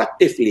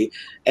constructively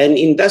and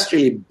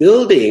industrially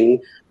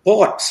building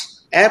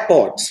ports,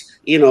 airports,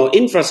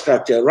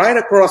 infrastructure right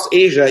across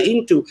Asia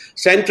into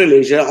Central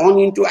Asia, on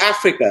into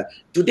Africa.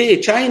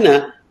 Today,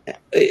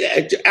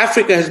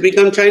 Africa has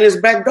become China's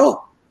back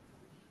door.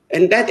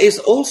 And that is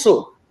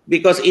also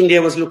because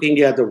India was looking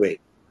the other way.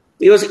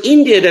 It was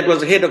India that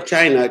was ahead of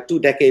China 2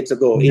 decades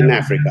ago in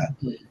Africa.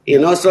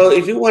 So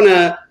if you want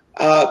to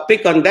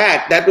pick on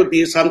that, that would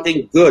be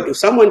something good. If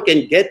someone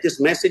can get this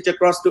message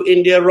across to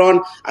India,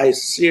 Ron, I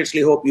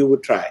seriously hope you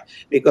would try,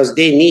 because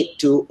they need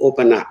to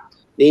open up.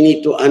 They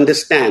need to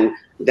understand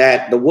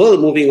that the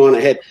world moving on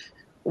ahead.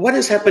 What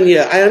has happened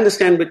here? I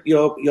understand with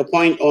your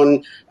point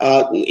on,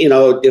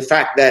 the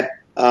fact that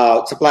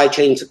supply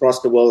chains across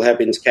the world have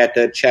been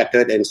scattered,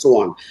 shattered, and so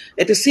on.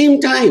 At the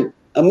same time,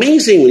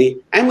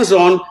 amazingly,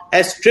 Amazon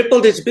has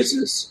tripled its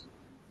business.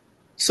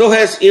 So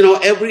has,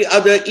 every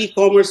other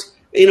e-commerce,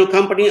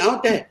 company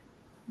out there.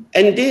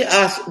 And they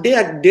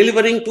are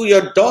delivering to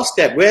your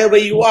doorstep, wherever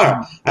you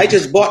are. I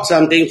just bought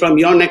something from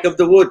your neck of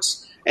the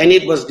woods, and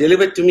it was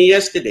delivered to me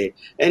yesterday.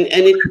 And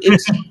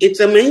it's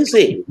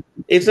amazing.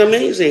 It's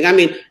amazing. I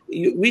mean,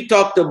 we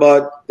talked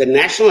about the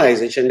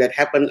nationalization that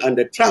happened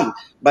under Trump,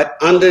 but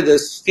under the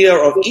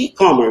sphere of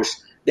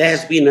e-commerce, there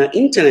has been an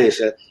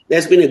international,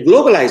 there's been a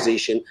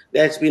globalization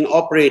that's been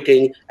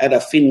operating at a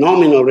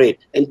phenomenal rate.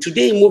 And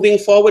today, moving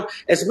forward,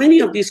 as many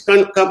of these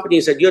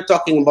companies that you're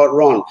talking about,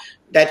 Ron,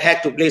 that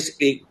had to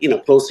basically,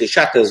 close their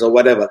shutters or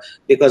whatever,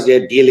 because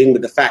they're dealing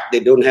with the fact they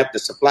don't have the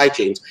supply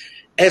chains.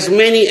 As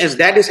many as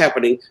that is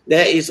happening,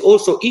 there is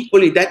also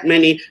equally that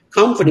many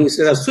companies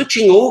that are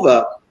switching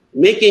over,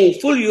 making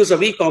full use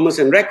of e-commerce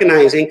and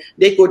recognizing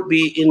they could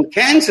be in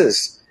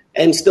Kansas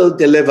and still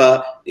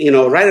deliver,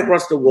 right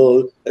across the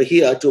world,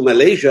 here to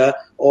Malaysia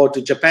or to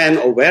Japan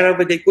or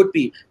wherever they could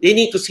be. They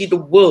need to see the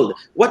world.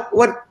 What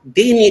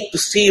they need to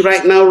see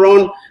right now,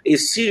 Ron,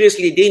 is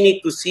seriously they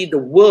need to see the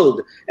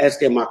world as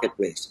their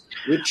marketplace,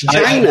 which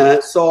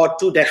China saw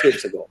 2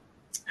 decades ago.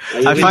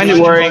 I find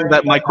it worrying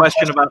that my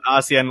question about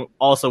ASEAN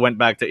also went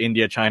back to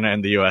India, China,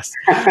 and the US.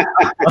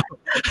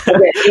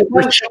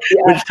 which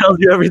tells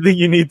you everything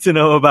you need to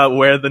know about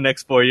where the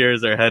next 4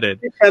 years are headed.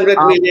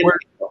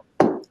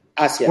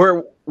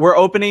 We're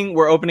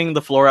opening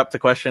the floor up to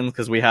questions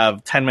because we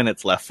have 10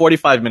 minutes left.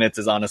 45 minutes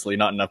is honestly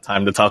not enough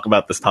time to talk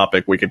about this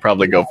topic. We could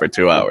probably go for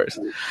 2 hours.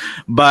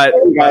 But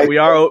we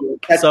are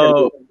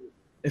so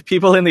if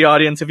people in the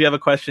audience, if you have a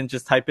question,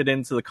 just type it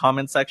into the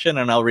comment section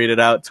and I'll read it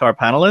out to our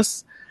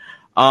panelists.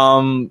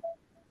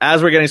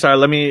 As we're getting started,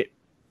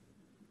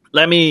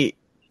 let me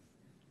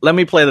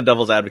play the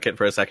devil's advocate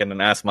for a second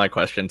and ask my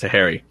question to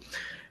Harry.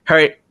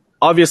 Harry,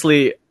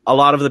 obviously, a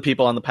lot of the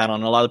people on the panel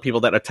and a lot of the people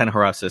that attend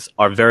Horasis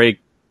are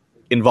very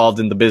involved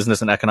in the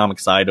business and economic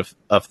side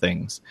of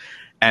things,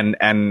 and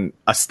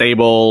a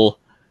stable,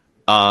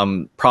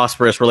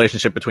 prosperous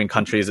relationship between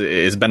countries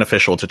is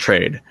beneficial to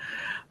trade.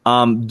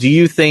 Do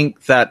you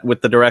think that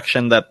with the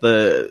direction that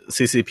the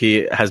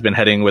CCP has been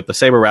heading with the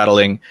saber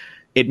rattling,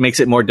 it makes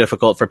it more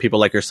difficult for people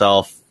like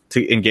yourself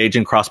to engage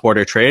in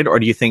cross-border trade? Or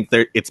do you think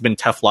it's been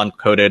Teflon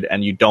coated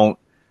and you don't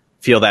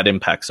feel that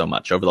impact so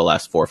much over the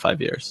last 4 or 5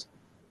 years?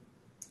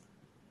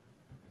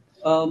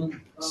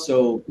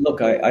 So,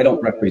 look, I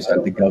don't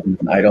represent the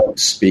government. I don't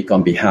speak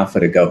on behalf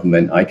of the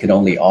government. I can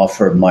only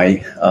offer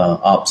my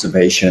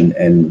observation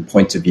and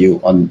point of view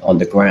on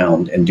the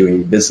ground and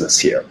doing business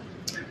here.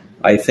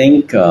 I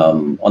think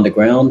on the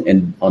ground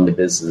and on the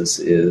business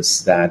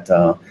is that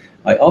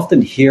I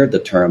often hear the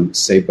term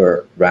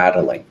saber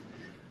rattling.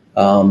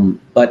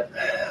 But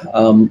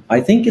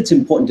I think it's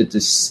important to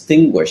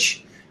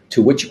distinguish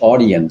to which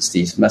audience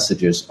these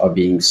messages are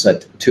being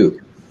said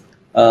to.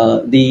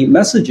 The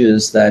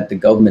messages that the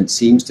government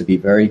seems to be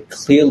very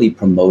clearly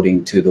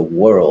promoting to the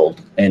world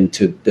and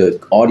to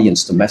the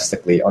audience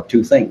domestically are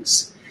 2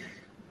 things.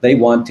 They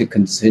want to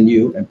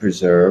continue and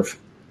preserve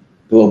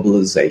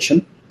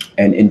globalization.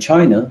 And in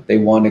China, they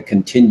want to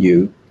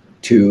continue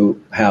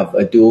to have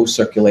a dual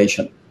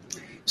circulation.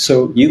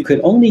 So you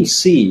could only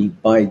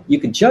you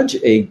could judge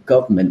a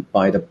government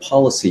by the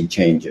policy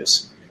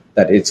changes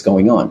that it's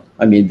going on.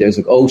 I mean, there's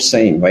an old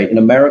saying, right? In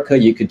America,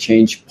 you could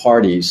change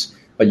parties,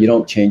 but you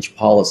don't change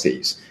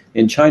policies.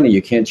 In China,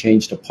 you can't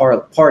change the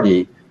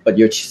party, but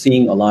you're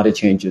seeing a lot of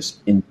changes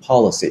in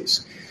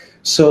policies.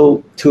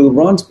 So to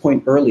Ron's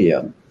point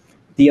earlier,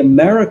 the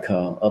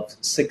America of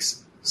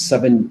 6,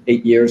 7,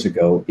 8 years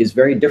ago is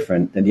very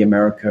different than the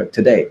America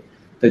today.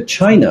 The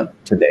China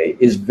today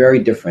is very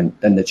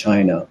different than the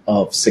China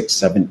of 6,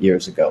 7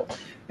 years ago.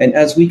 And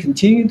as we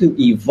continue to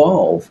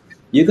evolve,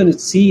 you're going to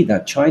see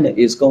that China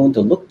is going to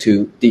look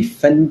to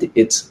defend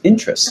its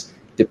interests,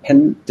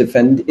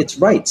 defend its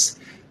rights.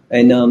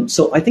 And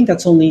so I think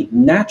that's only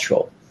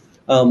natural.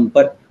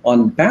 But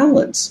on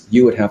balance,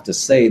 you would have to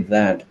say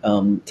that,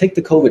 take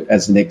the COVID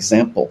as an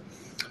example.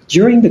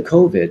 During the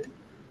COVID,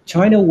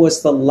 China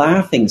was the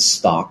laughing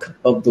stock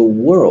of the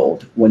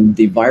world when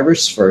the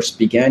virus first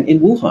began in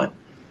Wuhan.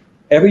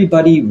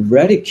 everybody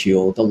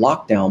ridiculed the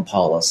lockdown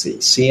policy.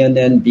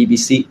 CNN,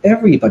 BBC,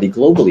 everybody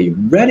globally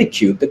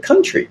ridiculed the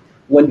country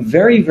when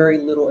very, very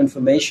little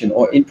information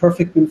or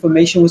imperfect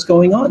information was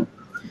going on.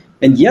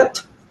 And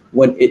yet,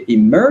 when it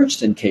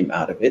emerged and came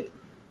out of it,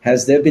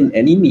 has there been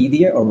any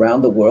media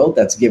around the world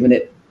that's given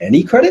it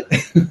any credit?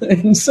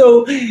 And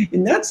so,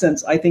 in that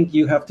sense, I think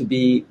you have to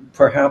be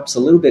perhaps a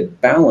little bit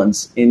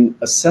balanced in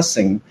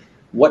assessing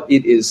what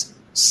it is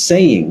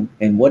saying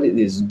and what it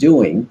is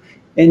doing,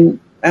 and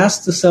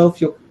ask yourself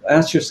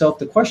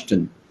the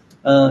question,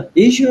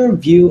 is your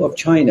view of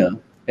China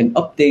an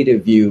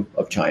updated view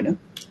of China?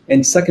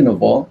 And second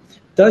of all,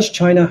 does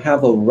China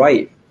have a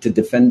right to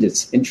defend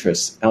its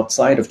interests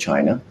outside of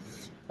China?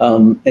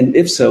 And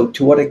if so,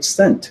 to what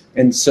extent?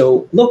 And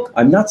so, look,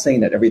 I'm not saying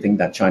that everything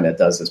that China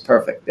does is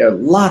perfect. There are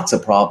lots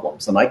of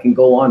problems, and I can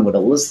go on with a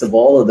list of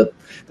all of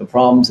the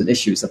problems and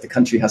issues that the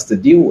country has to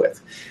deal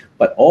with.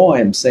 But all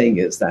I'm saying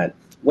is that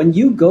when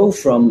you go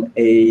from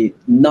a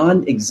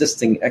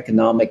non-existing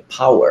economic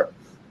power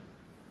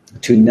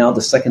to now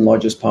the second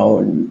largest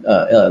power,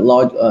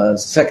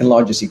 second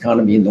largest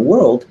economy in the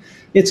world,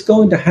 it's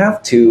going to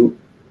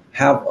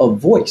have a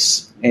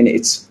voice, and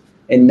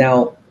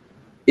now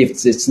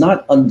if it's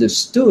not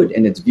understood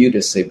and it's viewed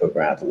as saber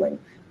rattling,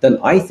 then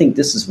I think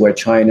this is where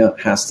China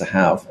has to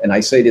have, and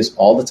I say this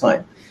all the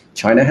time,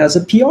 China has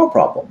a PR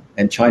problem,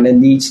 and China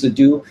needs to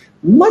do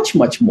much,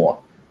 much more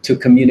to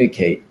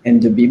communicate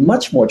and to be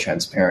much more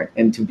transparent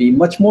and to be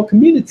much more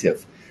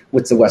communicative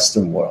with the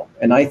Western world.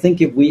 And I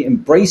think if we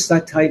embrace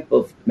that type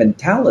of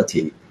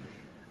mentality,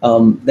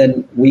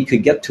 then we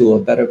could get to a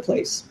better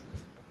place.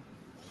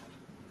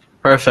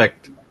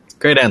 Perfect.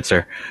 Great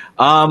answer.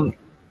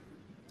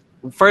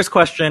 First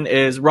question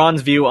is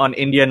Ron's view on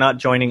India not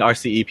joining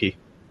RCEP.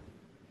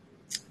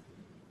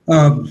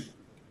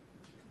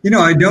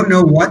 I don't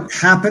know what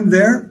happened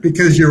there,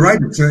 because you're right.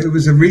 It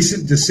was a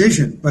recent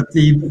decision. But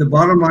the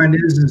bottom line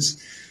is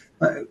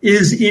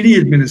any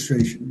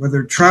administration,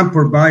 whether Trump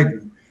or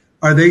Biden,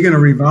 are they going to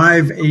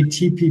revive a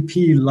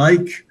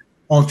TPP-like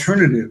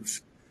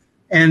alternative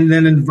and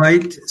then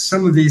invite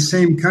some of these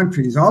same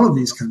countries, all of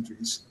these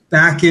countries,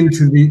 back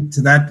into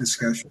that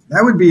discussion?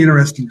 That would be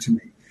interesting to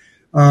me.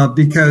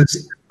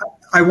 Because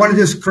I want to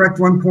just correct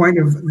one point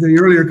of the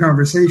earlier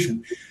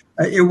conversation.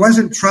 It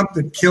wasn't Trump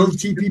that killed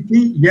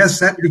TPP. Yes,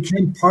 that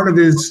became part of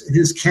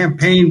his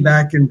campaign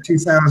back in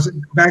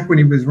 2000, back when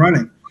he was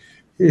running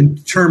in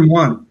term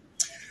one.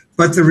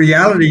 But the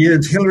reality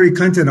is Hillary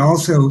Clinton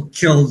also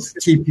killed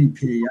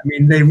TPP. I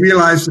mean, they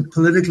realized that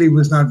politically it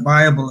was not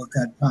viable at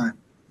that time.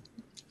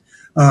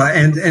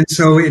 And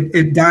so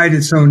it died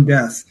its own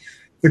death.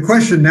 The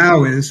question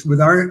now is, with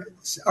our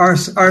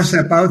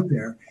RCEP out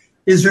there,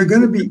 is there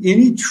going to be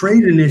any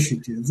trade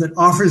initiative that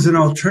offers an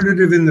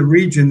alternative in the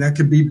region that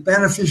could be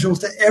beneficial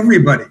to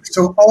everybody?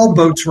 So all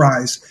boats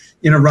rise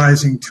in a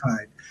rising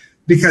tide,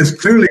 because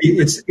clearly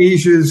Asia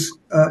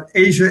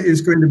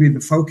is going to be the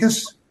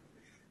focus,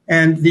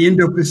 and the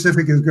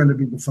Indo-Pacific is going to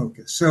be the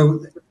focus.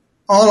 So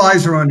all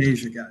eyes are on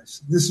Asia,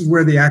 guys. This is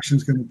where the action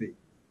is going to be.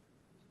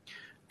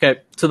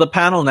 Okay, to the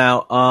panel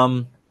now.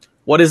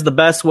 What is the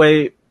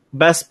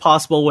best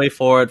possible way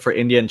forward for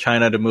India and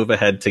China to move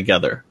ahead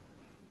together?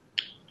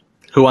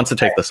 Who wants to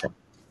take this one?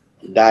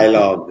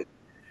 Dialogue.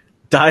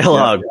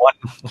 Dialogue.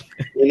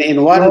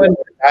 In one word,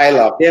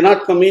 dialogue. They're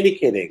not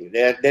communicating.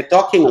 They're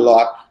talking a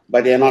lot,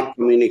 but they're not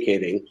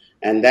communicating,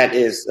 and that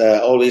is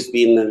always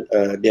been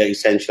their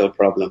essential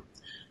problem.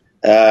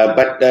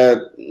 But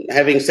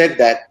having said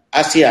that,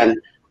 ASEAN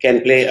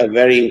can play a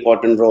very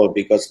important role,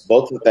 because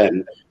both of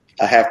them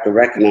have to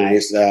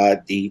recognize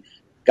the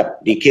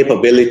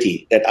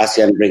capability that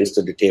ASEAN brings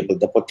to the table,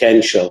 the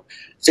potential.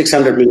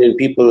 600 million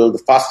people, the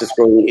fastest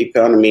growing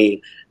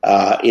economy,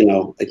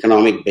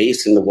 economic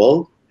base in the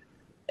world,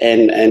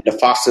 and the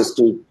fastest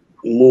to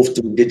move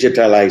to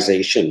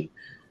digitalization.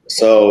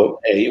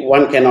 So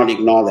one cannot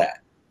ignore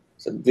that.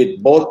 So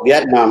with both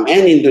Vietnam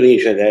and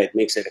Indonesia there, it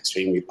makes it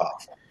extremely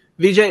powerful.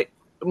 Vijay,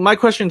 my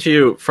question to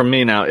you from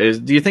me now is,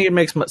 do you think it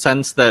makes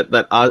sense that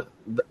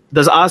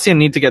does ASEAN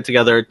need to get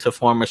together to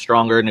form a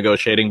stronger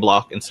negotiating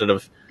bloc instead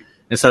of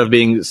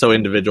being so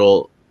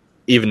individual,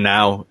 even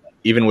now,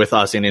 even with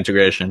ASEAN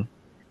integration?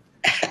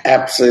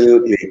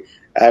 Absolutely.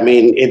 I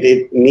mean,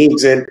 it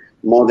needs it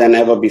more than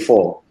ever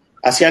before.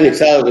 ASEAN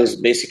itself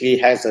basically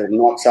has a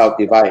north-south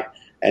divide,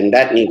 and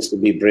that needs to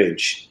be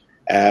bridged.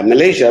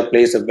 Malaysia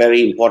plays a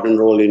very important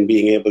role in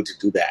being able to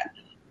do that,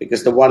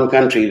 because the one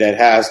country that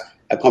has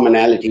a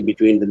commonality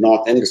between the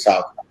north and the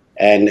south,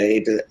 and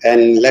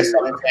let's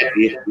not forget,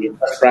 the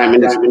first prime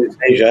minister in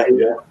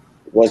Malaysia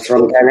was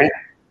from Canada.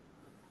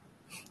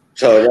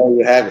 So there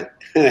you have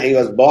it. He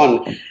was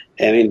born,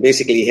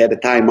 basically he had a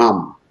Thai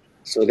mom,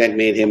 so that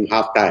made him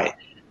half Thai.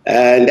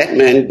 And that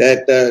meant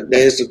that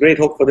there is a great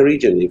hope for the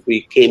region if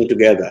we came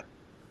together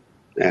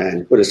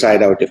and put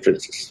aside our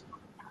differences.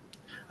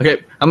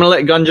 Okay, I'm going to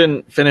let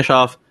Gunjan finish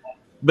off.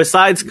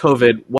 Besides COVID,